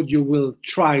follow-up, because you will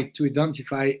try to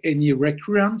identify any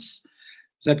recurrence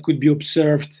that could be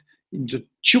observed in the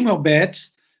tumor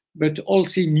beds, but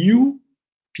also new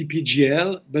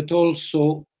PPGL, but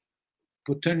also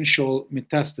potential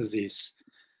metastasis.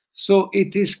 So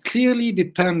it is clearly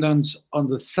dependent on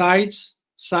the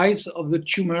size of the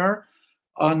tumor,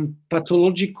 on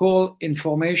pathological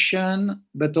information,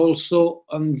 but also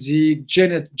on the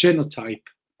genotype.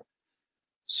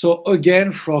 So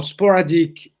again, for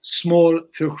sporadic small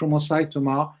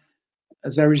pheochromocytoma,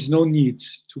 there is no need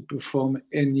to perform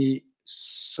any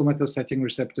somatostatin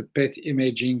receptor PET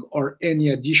imaging or any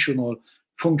additional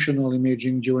functional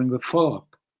imaging during the follow-up.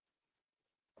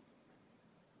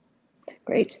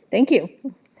 Great, thank you.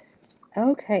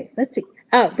 Okay, let's see.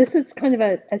 Oh, this is kind of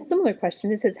a similar question.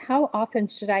 This is, how often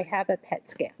should I have a PET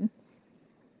scan?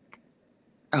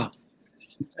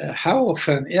 How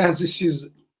often? Yeah, this is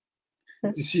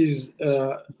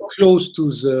close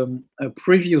to the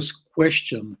previous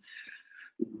question.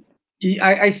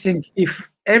 I think if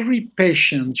every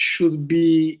patient should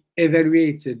be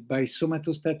evaluated by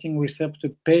somatostatin receptor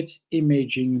PET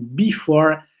imaging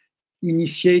before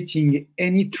initiating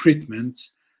any treatment,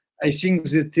 I think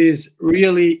that is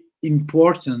really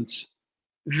important,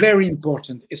 very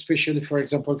important, especially, for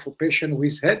example, for patients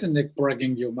with head and neck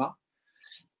paraganglioma.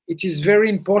 It is very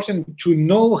important to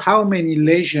know how many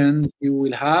lesions you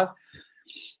will have.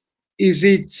 Is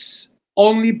it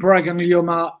only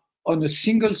paraganglioma on a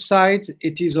single side?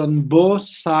 It is on both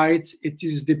sides. It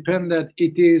is dependent.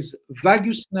 It is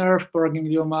vagus nerve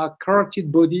paraganglioma,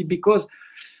 carotid body, because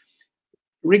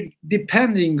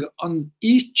depending on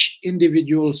each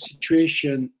individual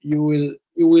situation, you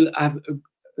will have a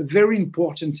very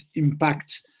important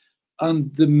impact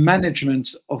on the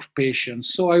management of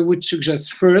patients. So I would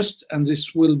suggest first, and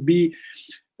this will be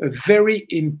a very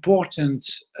important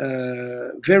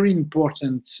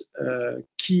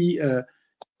key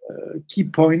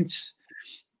point,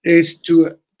 is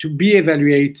to be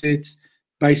evaluated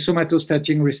by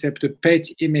somatostatin receptor PET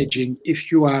imaging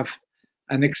if you have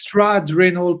an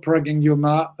extra-adrenal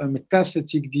paraganglioma, a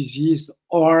metastatic disease,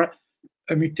 or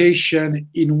a mutation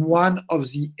in one of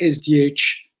the SDH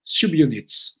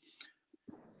subunits.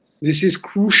 This is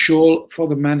crucial for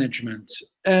the management.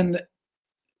 And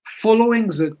following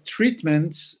the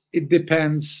treatment, it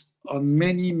depends on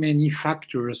many, many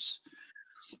factors.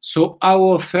 So how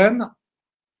often?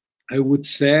 I would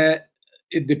say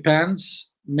it depends,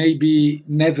 maybe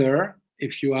never,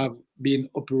 if you have been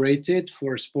operated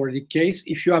for a sporadic case.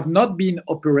 If you have not been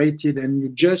operated and you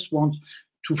just want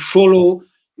to follow,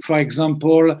 for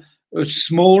example, a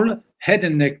small head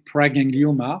and neck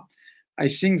paraganglioma, I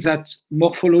think that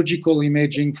morphological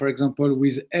imaging, for example,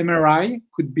 with MRI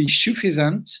could be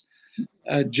sufficient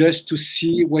just to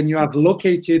see when you have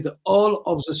located all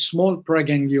of the small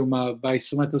paraganglioma by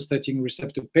somatostatin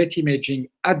receptor PET imaging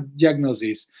at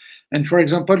diagnosis. And for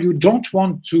example, you don't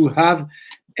want to have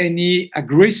any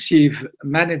aggressive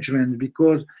management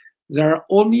because there are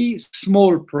only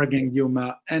small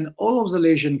paraganglioma and all of the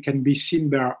lesion can be seen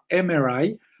by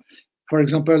MRI. For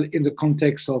example, in the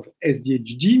context of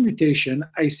SDHB mutation,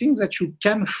 I think that you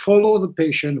can follow the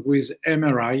patient with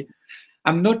MRI.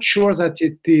 I'm not sure that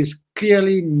it is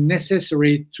clearly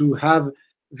necessary to have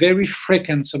very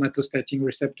frequent somatostatin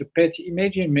receptor PET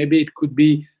imaging. Maybe it could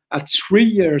be at 3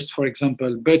 years, for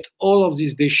example, but all of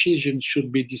these decisions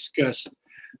should be discussed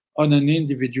on an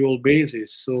individual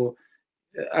basis. So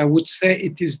I would say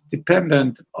it is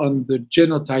dependent on the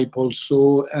genotype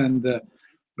also, and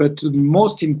but the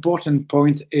most important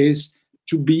point is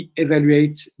to be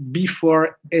evaluated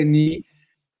before any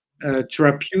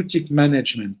therapeutic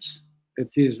management.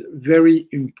 It is very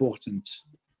important.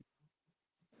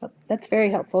 That's very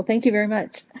helpful. Thank you very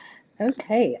much.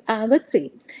 Okay, let's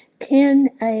see. Can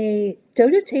a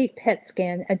DOTATATE PET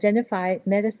scan identify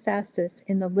metastasis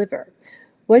in the liver?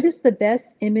 What is the best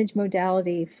image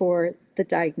modality for the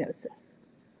diagnosis?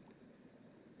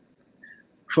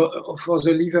 For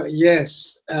the liver,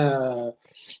 yes.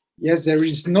 Yes, there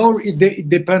is no, it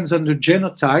depends on the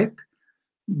genotype,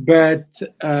 but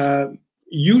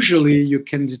usually you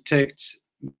can detect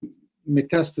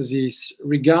metastasis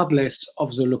regardless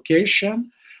of the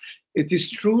location. It is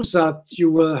true that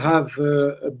you will have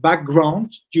a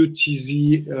background due to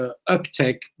the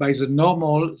uptake by the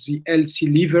normal, the healthy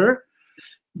liver,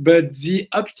 but the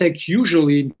uptake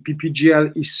usually in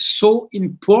PPGL is so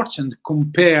important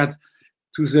compared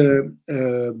to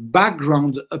the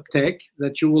background uptake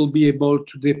that you will be able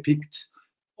to depict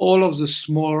all of the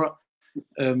small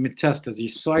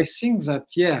metastases. So I think that,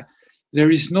 yeah,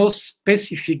 there is no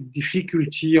specific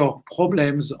difficulty or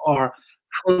problems or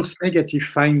false negative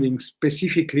findings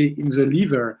specifically in the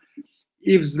liver.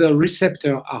 If the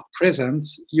receptors are present,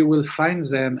 you will find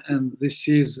them, and this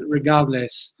is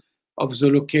regardless of the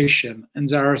location. And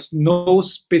there is no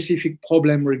specific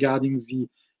problem regarding the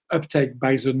uptake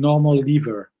by the normal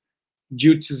liver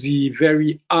due to the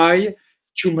very high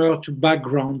tumor to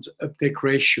background uptake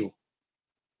ratio.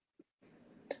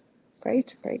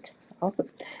 Great, great, awesome.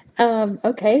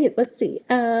 Okay, let's see.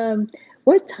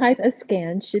 What type of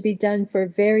scan should be done for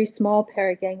very small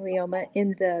paraganglioma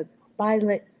in the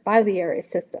biliary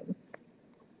system?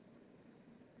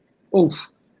 Oh,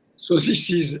 so this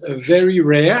is very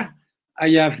rare. I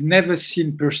have never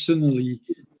seen personally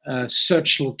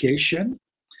such location.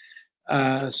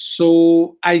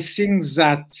 So I think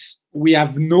that we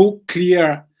have no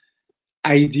clear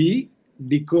idea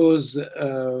because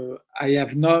I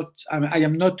am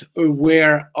not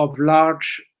aware of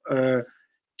large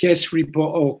case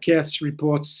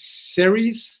report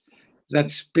series that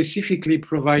specifically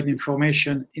provide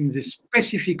information in this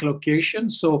specific location.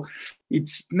 So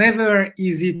it's never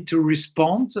easy to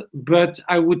respond, but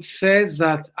I would say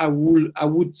that I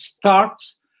would start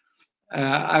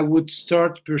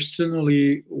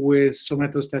personally with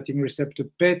somatostatin receptor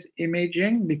PET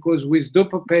imaging, because with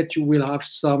Dopa PET you will have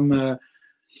some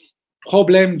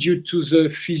problem due to the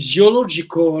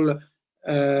physiological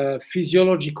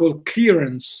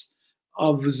clearance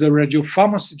of the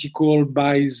radiopharmaceutical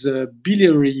by the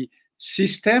biliary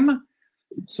system.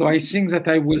 So I think that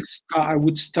I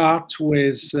would start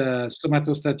with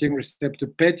somatostatin receptor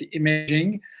PET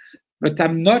imaging, but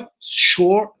I'm not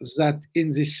sure that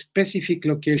in this specific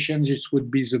location this would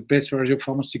be the best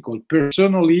radiopharmaceutical.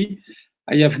 Personally,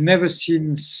 I have never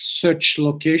seen such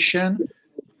location,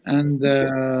 and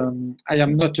I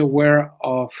am not aware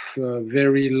of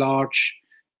very large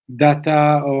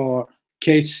data or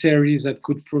case series that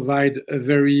could provide a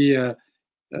very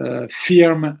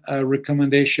firm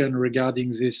recommendation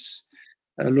regarding this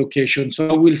location. So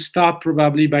I will start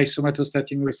probably by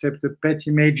somatostatin receptor PET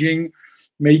imaging,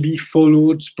 maybe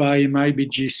followed by an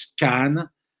IBG scan.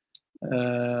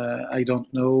 I don't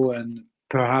know, and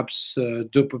perhaps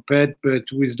Dopa PET,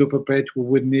 but with Dopa PET we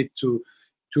would need to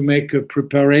make a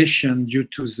preparation due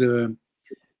to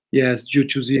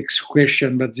the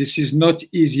expression, but this is not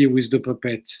easy with Dopa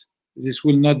PET. This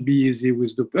will not be easy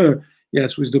with Dopa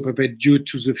PET due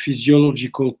to the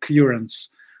physiological clearance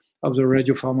of the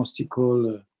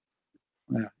radiopharmaceutical.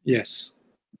 Yes.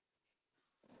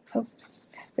 Oh,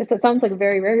 this sounds like a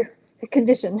very rare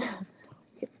condition.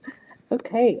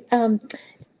 Okay,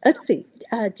 let's see.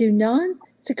 Do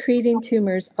non-secreting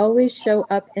tumors always show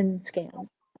up in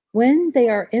scans? When they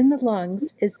are in the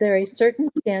lungs, is there a certain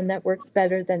scan that works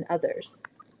better than others?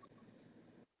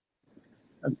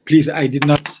 Please, I did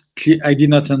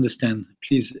not understand.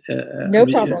 Please. No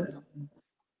problem.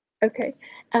 Okay.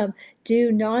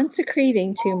 Do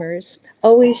non-secreting tumors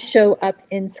always show up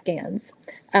in scans?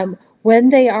 When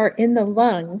they are in the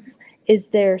lungs, is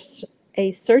there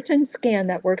a certain scan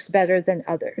that works better than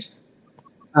others?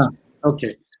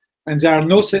 Okay. And they are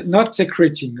not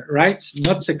secreting, right?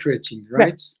 Not secreting,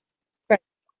 right? Right.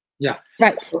 Yeah.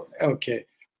 Right. Okay.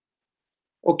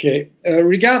 Okay.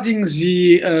 Regarding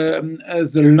the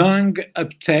lung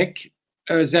uptake,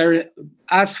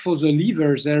 as for the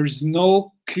liver, there is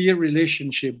no clear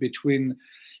relationship between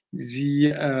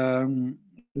the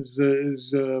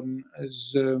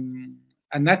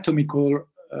anatomical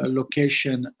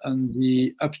location and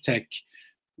the uptake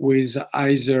with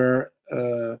either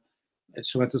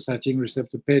somatostatin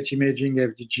receptor PET imaging,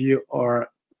 FDG, or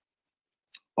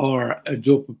a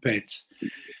DOTATATE.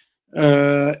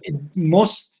 It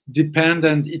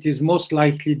is most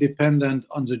likely dependent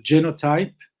on the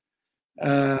genotype.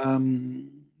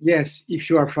 Yes, if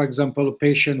you are, for example, a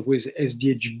patient with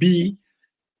SDHB,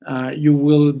 you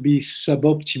will be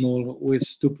suboptimal with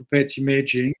DOTATATE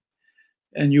imaging,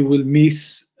 and you will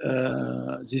miss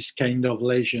this kind of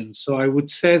lesion. So I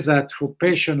would say that for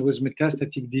patients with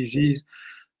metastatic disease,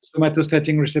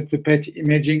 somatostatin receptor PET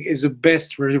imaging is the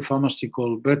best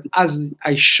radiopharmaceutical. But as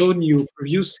I shown you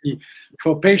previously,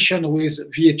 for patients with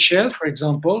VHL, for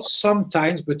example,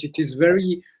 sometimes, but it is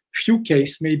very few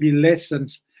cases, maybe less than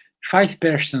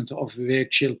 5% of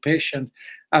VHL patients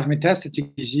have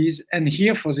metastatic disease. And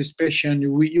here for this patient,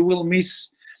 you will miss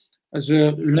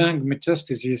the lung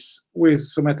metastasis with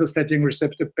somatostatin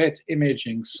receptor PET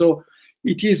imaging. So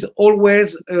it is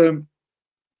always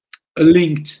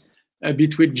linked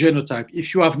between genotype.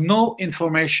 If you have no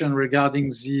information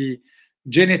regarding the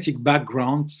genetic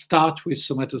background, start with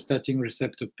somatostatin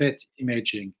receptor PET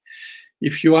imaging.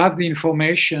 If you have the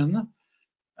information,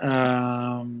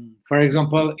 for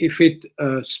example, if it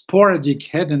sporadic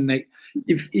head and neck,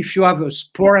 if you have a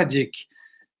sporadic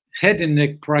head and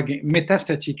neck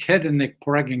metastatic head and neck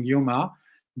paraganglioma,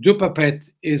 DOTATATE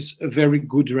is a very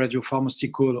good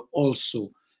radiopharmaceutical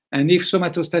also. And if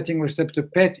somatostatin receptor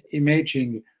PET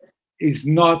imaging is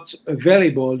not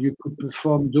available, you could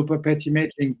perform DOTATATE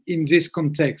imaging in this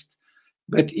context.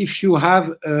 But if you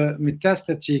have a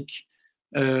metastatic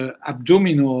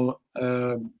abdominal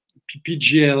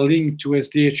PPGL linked to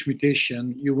SDH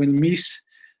mutation, you will miss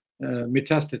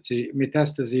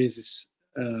metastasis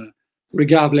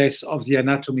regardless of the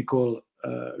anatomical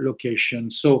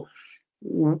location. So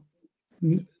to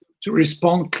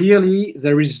respond clearly,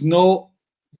 there is no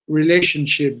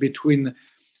relationship between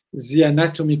the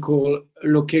anatomical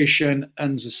location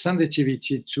and the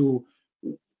sensitivity to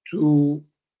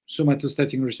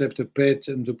somatostatin receptor PET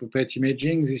and DOTATATE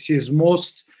imaging. This is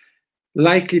most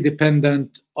likely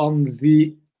dependent on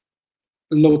the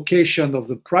location of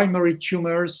the primary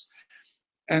tumors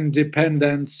and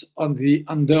dependent on the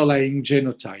underlying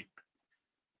genotype.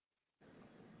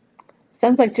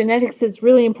 Sounds like genetics is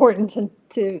really important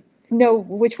to know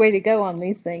which way to go on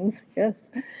these things. Yes.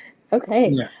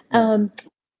 Okay. Yeah.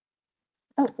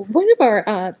 One of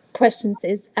our questions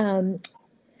is,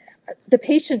 the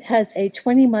patient has a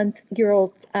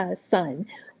 20-month-old son.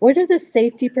 What are the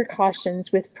safety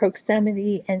precautions with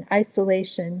proximity and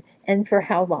isolation, and for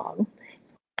how long?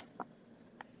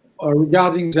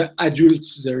 Regarding the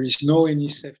adults, there is no any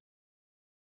safety.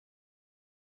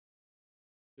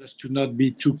 Just to not be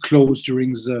too close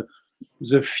during the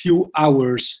few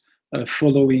hours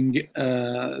following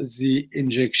the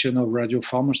injection of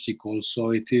radiopharmaceuticals. So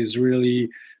it is really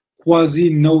quasi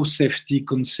no safety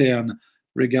concern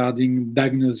regarding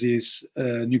diagnosis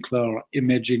nuclear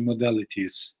imaging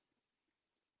modalities.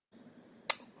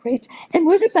 Great. And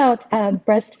what about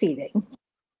breastfeeding?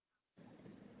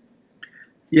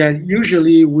 Yeah,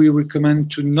 usually we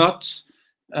recommend to not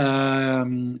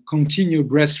continue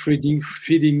breastfeeding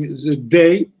the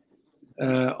day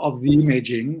of the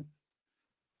imaging.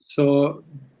 So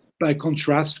by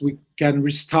contrast, we can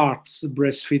restart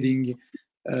breastfeeding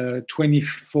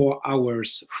 24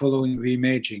 hours following the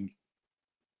imaging.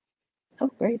 Oh,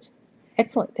 great.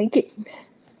 Excellent. Thank you.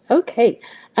 Okay.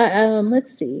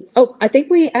 Let's see. Oh, I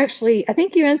think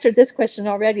you answered this question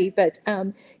already, but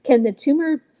can the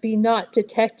tumor be not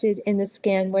detected in the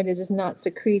scan when it is not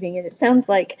secreting? And it sounds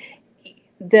like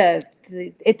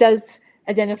it does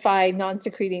identify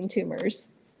non-secreting tumors.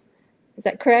 Is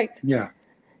that correct? Yeah.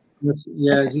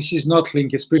 Yeah, okay. This is not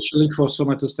linked, especially for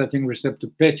somatostatin receptor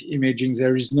PET imaging.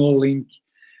 There is no link,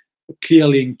 clear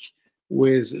link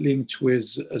linked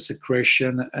with a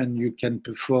secretion, and you can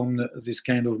perform this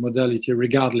kind of modality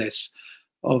regardless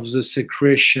of the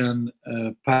secretion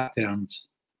patterns.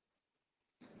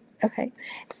 Okay,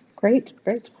 great,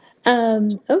 great.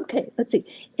 Okay, let's see.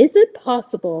 Is it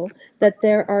possible that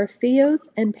there are pheos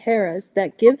and paras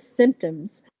that give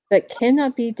symptoms but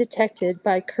cannot be detected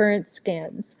by current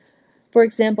scans? For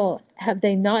example, have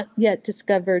they not yet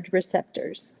discovered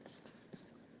receptors?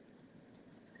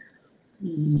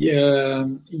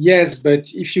 Yes, but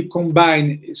if you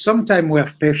combine, sometimes we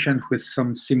have patients with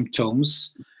some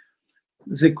symptoms.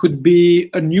 They could be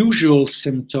unusual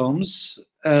symptoms,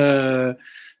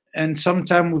 and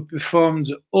sometimes we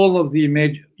performed all of the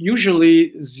image.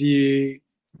 Usually, the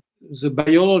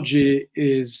biology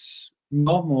is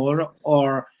normal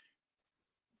or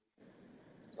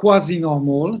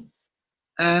quasi-normal,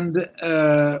 and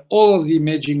all of the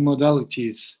imaging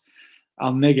modalities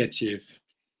are negative.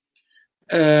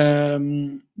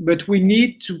 But we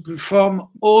need to perform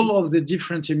all of the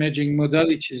different imaging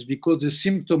modalities because the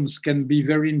symptoms can be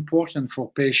very important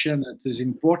for patients. It is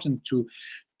important to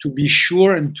be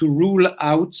sure and to rule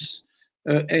out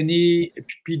any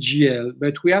PPGL.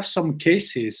 But we have some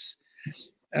cases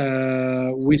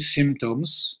with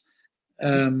symptoms,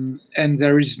 and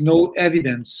there is no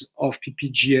evidence of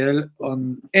PPGL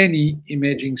on any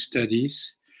imaging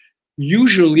studies.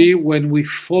 Usually, when we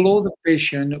follow the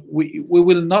patient, we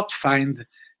will not find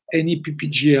any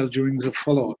PPGL during the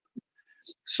follow-up.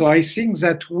 So I think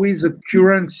that with the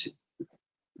current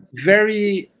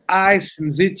very high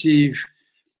sensitive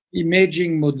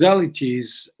imaging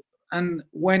modalities, and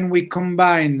when we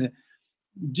combine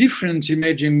different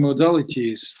imaging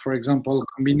modalities, for example,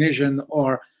 combination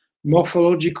or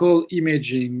morphological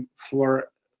imaging for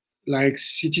like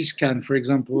CT scan, for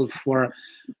example, for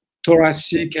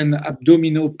thoracic and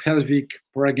abdominopelvic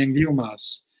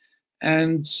paragangliomas,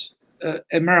 and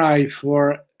MRI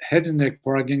for head and neck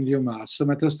paraganglioma,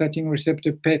 somatostatin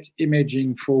receptor PET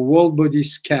imaging for whole body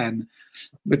scan,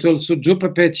 but also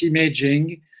Doppler PET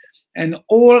imaging, and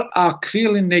all are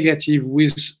clearly negative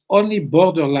with only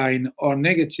borderline or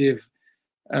negative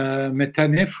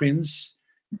metanephrines.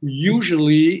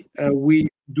 Usually, we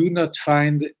do not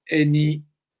find any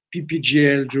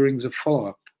PPGL during the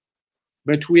follow-up,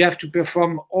 but we have to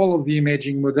perform all of the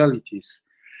imaging modalities.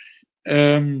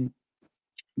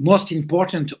 Most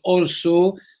important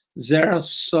also, there are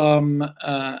some,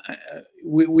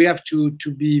 we have to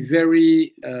be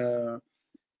very,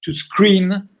 to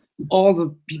screen all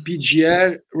the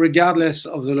PPGL regardless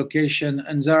of the location,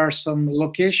 and there are some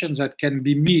locations that can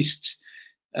be missed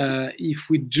if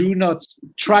we do not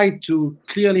try to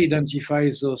clearly identify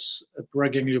those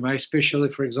paraganglioma, especially,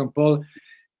 for example,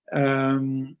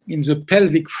 in the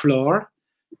pelvic floor.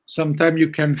 Sometimes you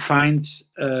can find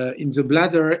in the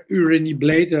bladder, urine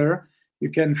bladder, you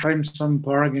can find some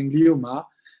paraganglioma.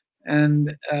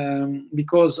 And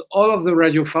because all of the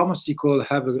radiopharmaceuticals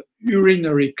have a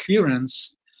urinary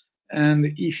clearance, and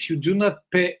if you do not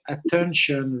pay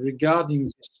attention regarding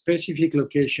the specific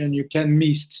location, you can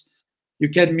miss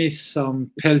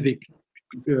some pelvic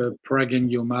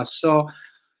paraganglioma. So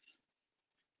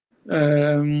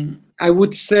I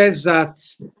would say that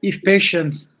if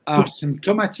patients are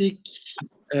symptomatic,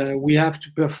 we have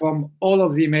to perform all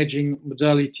of the imaging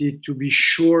modality to be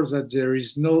sure that there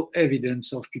is no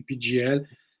evidence of PPGL,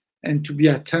 and to be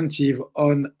attentive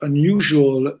on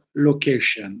unusual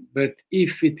location. But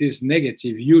if it is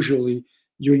negative, usually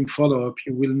during follow-up,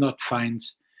 you will not find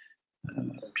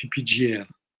PPGL.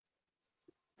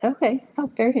 Okay, oh,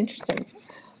 very interesting.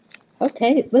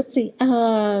 Okay, let's see.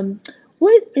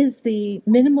 What is the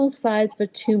minimal size of a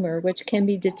tumor which can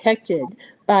be detected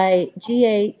by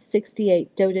Ga-68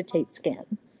 DOTATATE scan?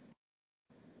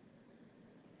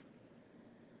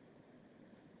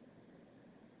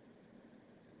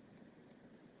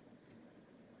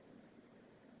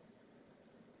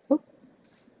 Oh.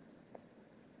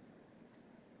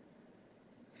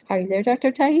 Are you there,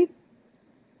 Dr. Taieb?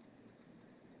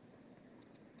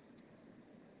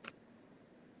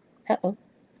 Uh-oh.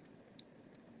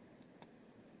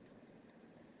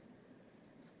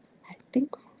 I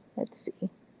think, let's see.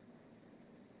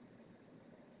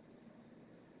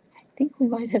 I think we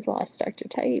might have lost Dr.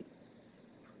 Taieb.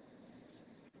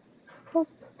 Oh.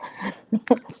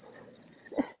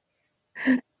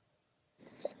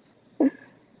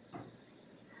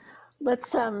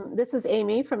 Let's this is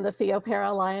Amy from the Pheo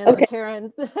Para Alliance. Okay.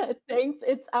 Karen, thanks.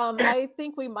 It's I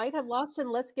think we might have lost him.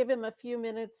 Let's give him a few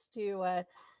minutes to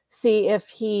see if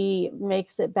he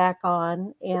makes it back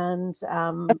on and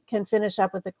can finish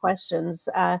up with the questions.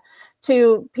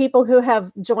 To people who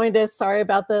have joined us, sorry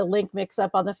about the link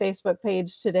mix-up on the Facebook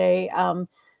page today.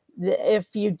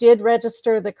 If you did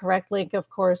register, the correct link, of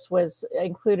course, was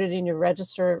included in your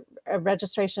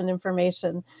registration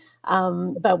information.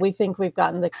 But we think we've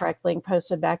gotten the correct link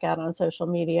posted back out on social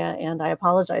media, and I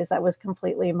apologize. That was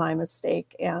completely my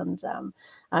mistake, and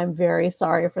I'm very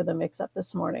sorry for the mix-up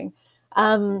this morning.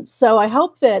 So I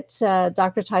hope that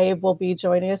Dr. Taieb will be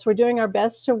joining us. We're doing our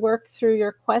best to work through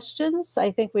your questions.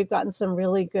 I think we've gotten some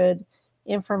really good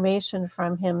information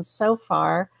from him so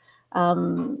far.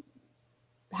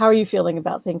 How are you feeling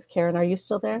about things, Karen? Are you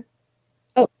still there?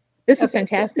 Oh, this is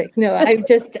fantastic. No, I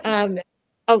just,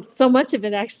 so much of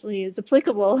it actually is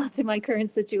applicable to my current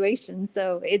situation.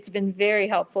 So it's been very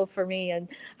helpful for me, and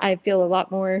I feel a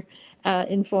lot more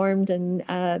informed, and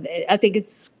I think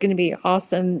it's going to be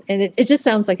awesome. And it just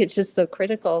sounds like it's just so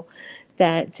critical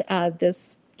that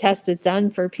this test is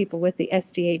done for people with the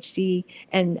SDHB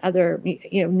and other,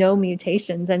 no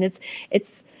mutations. And it's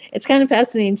kind of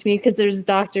fascinating to me because there's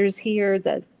doctors here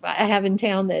that I have in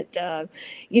town that,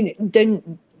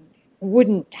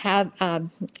 wouldn't have,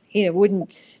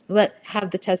 wouldn't have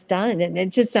the test done. And it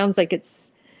just sounds like it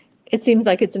seems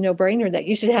like it's a no-brainer that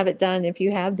you should have it done if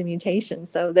you have the mutation.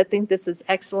 So I think this is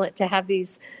excellent to have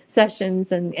these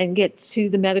sessions and get to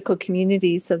the medical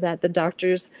community so that the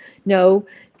doctors know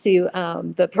to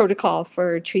the protocol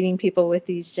for treating people with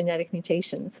these genetic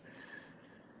mutations.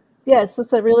 Yes,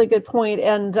 that's a really good point.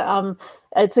 And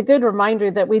it's a good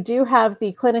reminder that we do have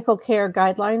the clinical care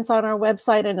guidelines on our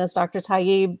website. And as Dr.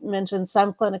 Taieb mentioned,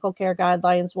 some clinical care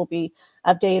guidelines will be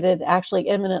updated actually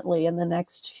imminently in the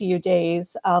next few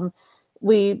days.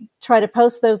 We try to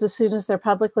post those as soon as they're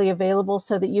publicly available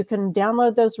so that you can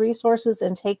download those resources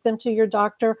and take them to your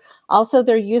doctor. Also,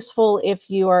 they're useful if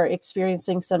you are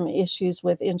experiencing some issues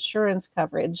with insurance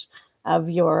coverage of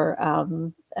your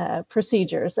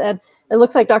procedures. And it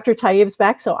looks like Dr. Taieb's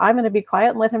back, so I'm going to be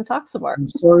quiet and let him talk some more.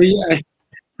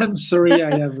 I'm sorry,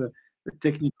 I have a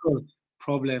technical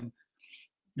problem.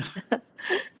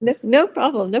 No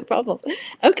problem, no problem.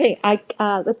 Okay,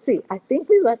 let's see. I think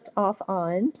we left off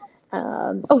on,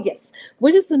 oh yes.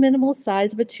 What is the minimal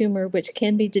size of a tumor which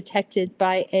can be detected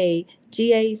by a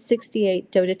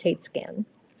Ga-68 DOTATATE scan?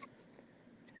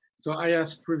 So I,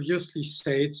 as previously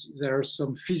said, there are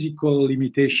some physical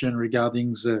limitation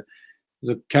regarding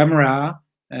the camera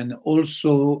and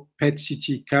also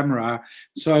PET-CT camera.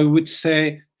 So I would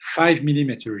say 5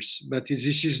 millimeters, but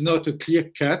this is not a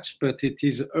clear cut, but it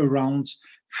is around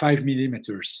 5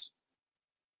 millimeters.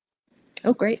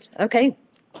 Oh, great. Okay.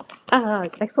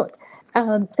 Excellent.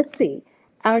 Let's see.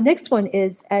 Our next one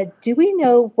is, do we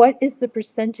know what is the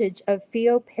percentage of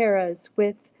Pheo paras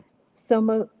with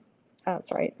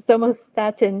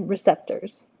somatostatin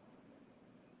receptors?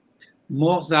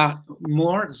 More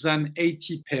than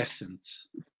 80%.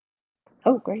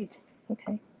 Oh, great.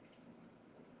 Okay.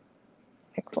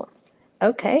 Excellent.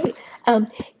 Okay.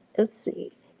 Let's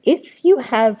see. If you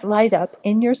have light up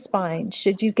in your spine,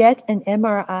 should you get an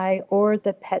MRI or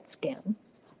the PET scan?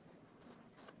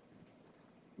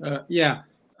 Yeah.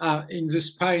 In the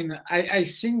spine, I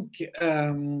think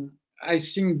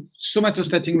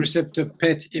somatostatin receptor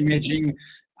PET imaging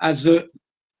has a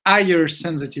higher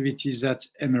sensitivity than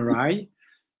MRI,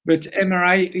 but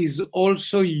MRI is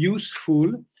also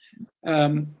useful.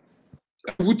 I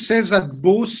would say that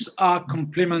both are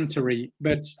complementary,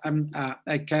 but I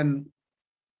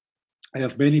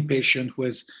have many patients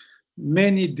with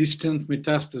many distant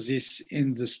metastases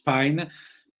in the spine,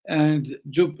 and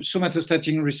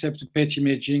somatostatin receptor PET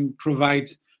imaging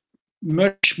provides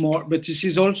much more, but this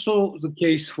is also the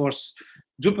case for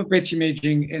PET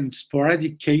imaging in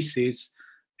sporadic cases,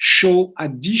 show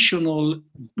additional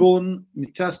bone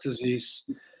metastasis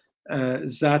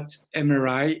that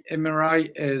MRI.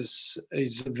 MRI is a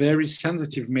very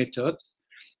sensitive method,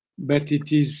 but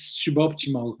it is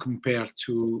suboptimal compared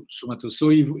to somato. So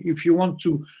if you want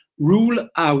to rule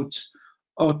out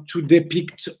or to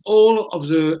depict all of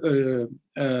the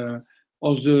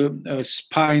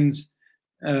spine's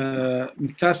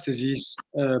metastases,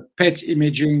 PET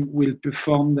imaging will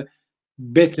perform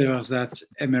better than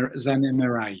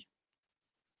MRI.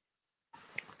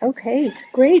 Okay,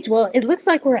 great. Well, it looks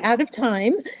like we're out of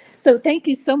time. So thank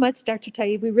you so much, Dr.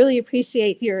 Taieb. We really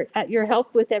appreciate your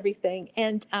help with everything.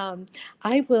 And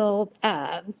I will,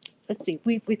 let's see,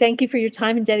 we thank you for your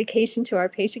time and dedication to our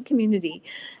patient community.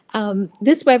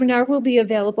 This webinar will be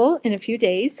available in a few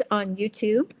days on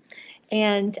YouTube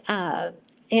and on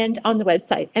the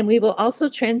website. And we will also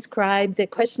transcribe the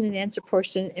question and answer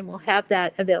portion, and we'll have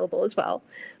that available as well.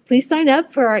 Please sign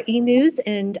up for our e-news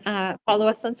and follow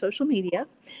us on social media.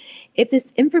 If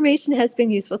this information has been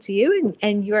useful to you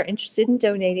and you are interested in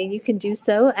donating, you can do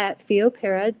so at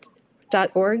pheochromocytoma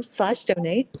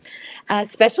progenics.org/donate.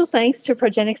 Special thanks to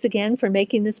Progenics again for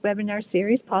making this webinar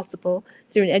series possible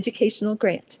through an educational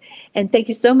grant. And thank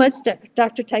you so much,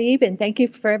 Dr. Taieb, and thank you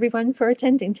for everyone for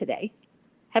attending today.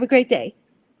 Have a great day.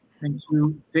 Thank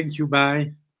you. Thank you.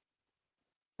 Bye.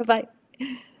 Bye-bye.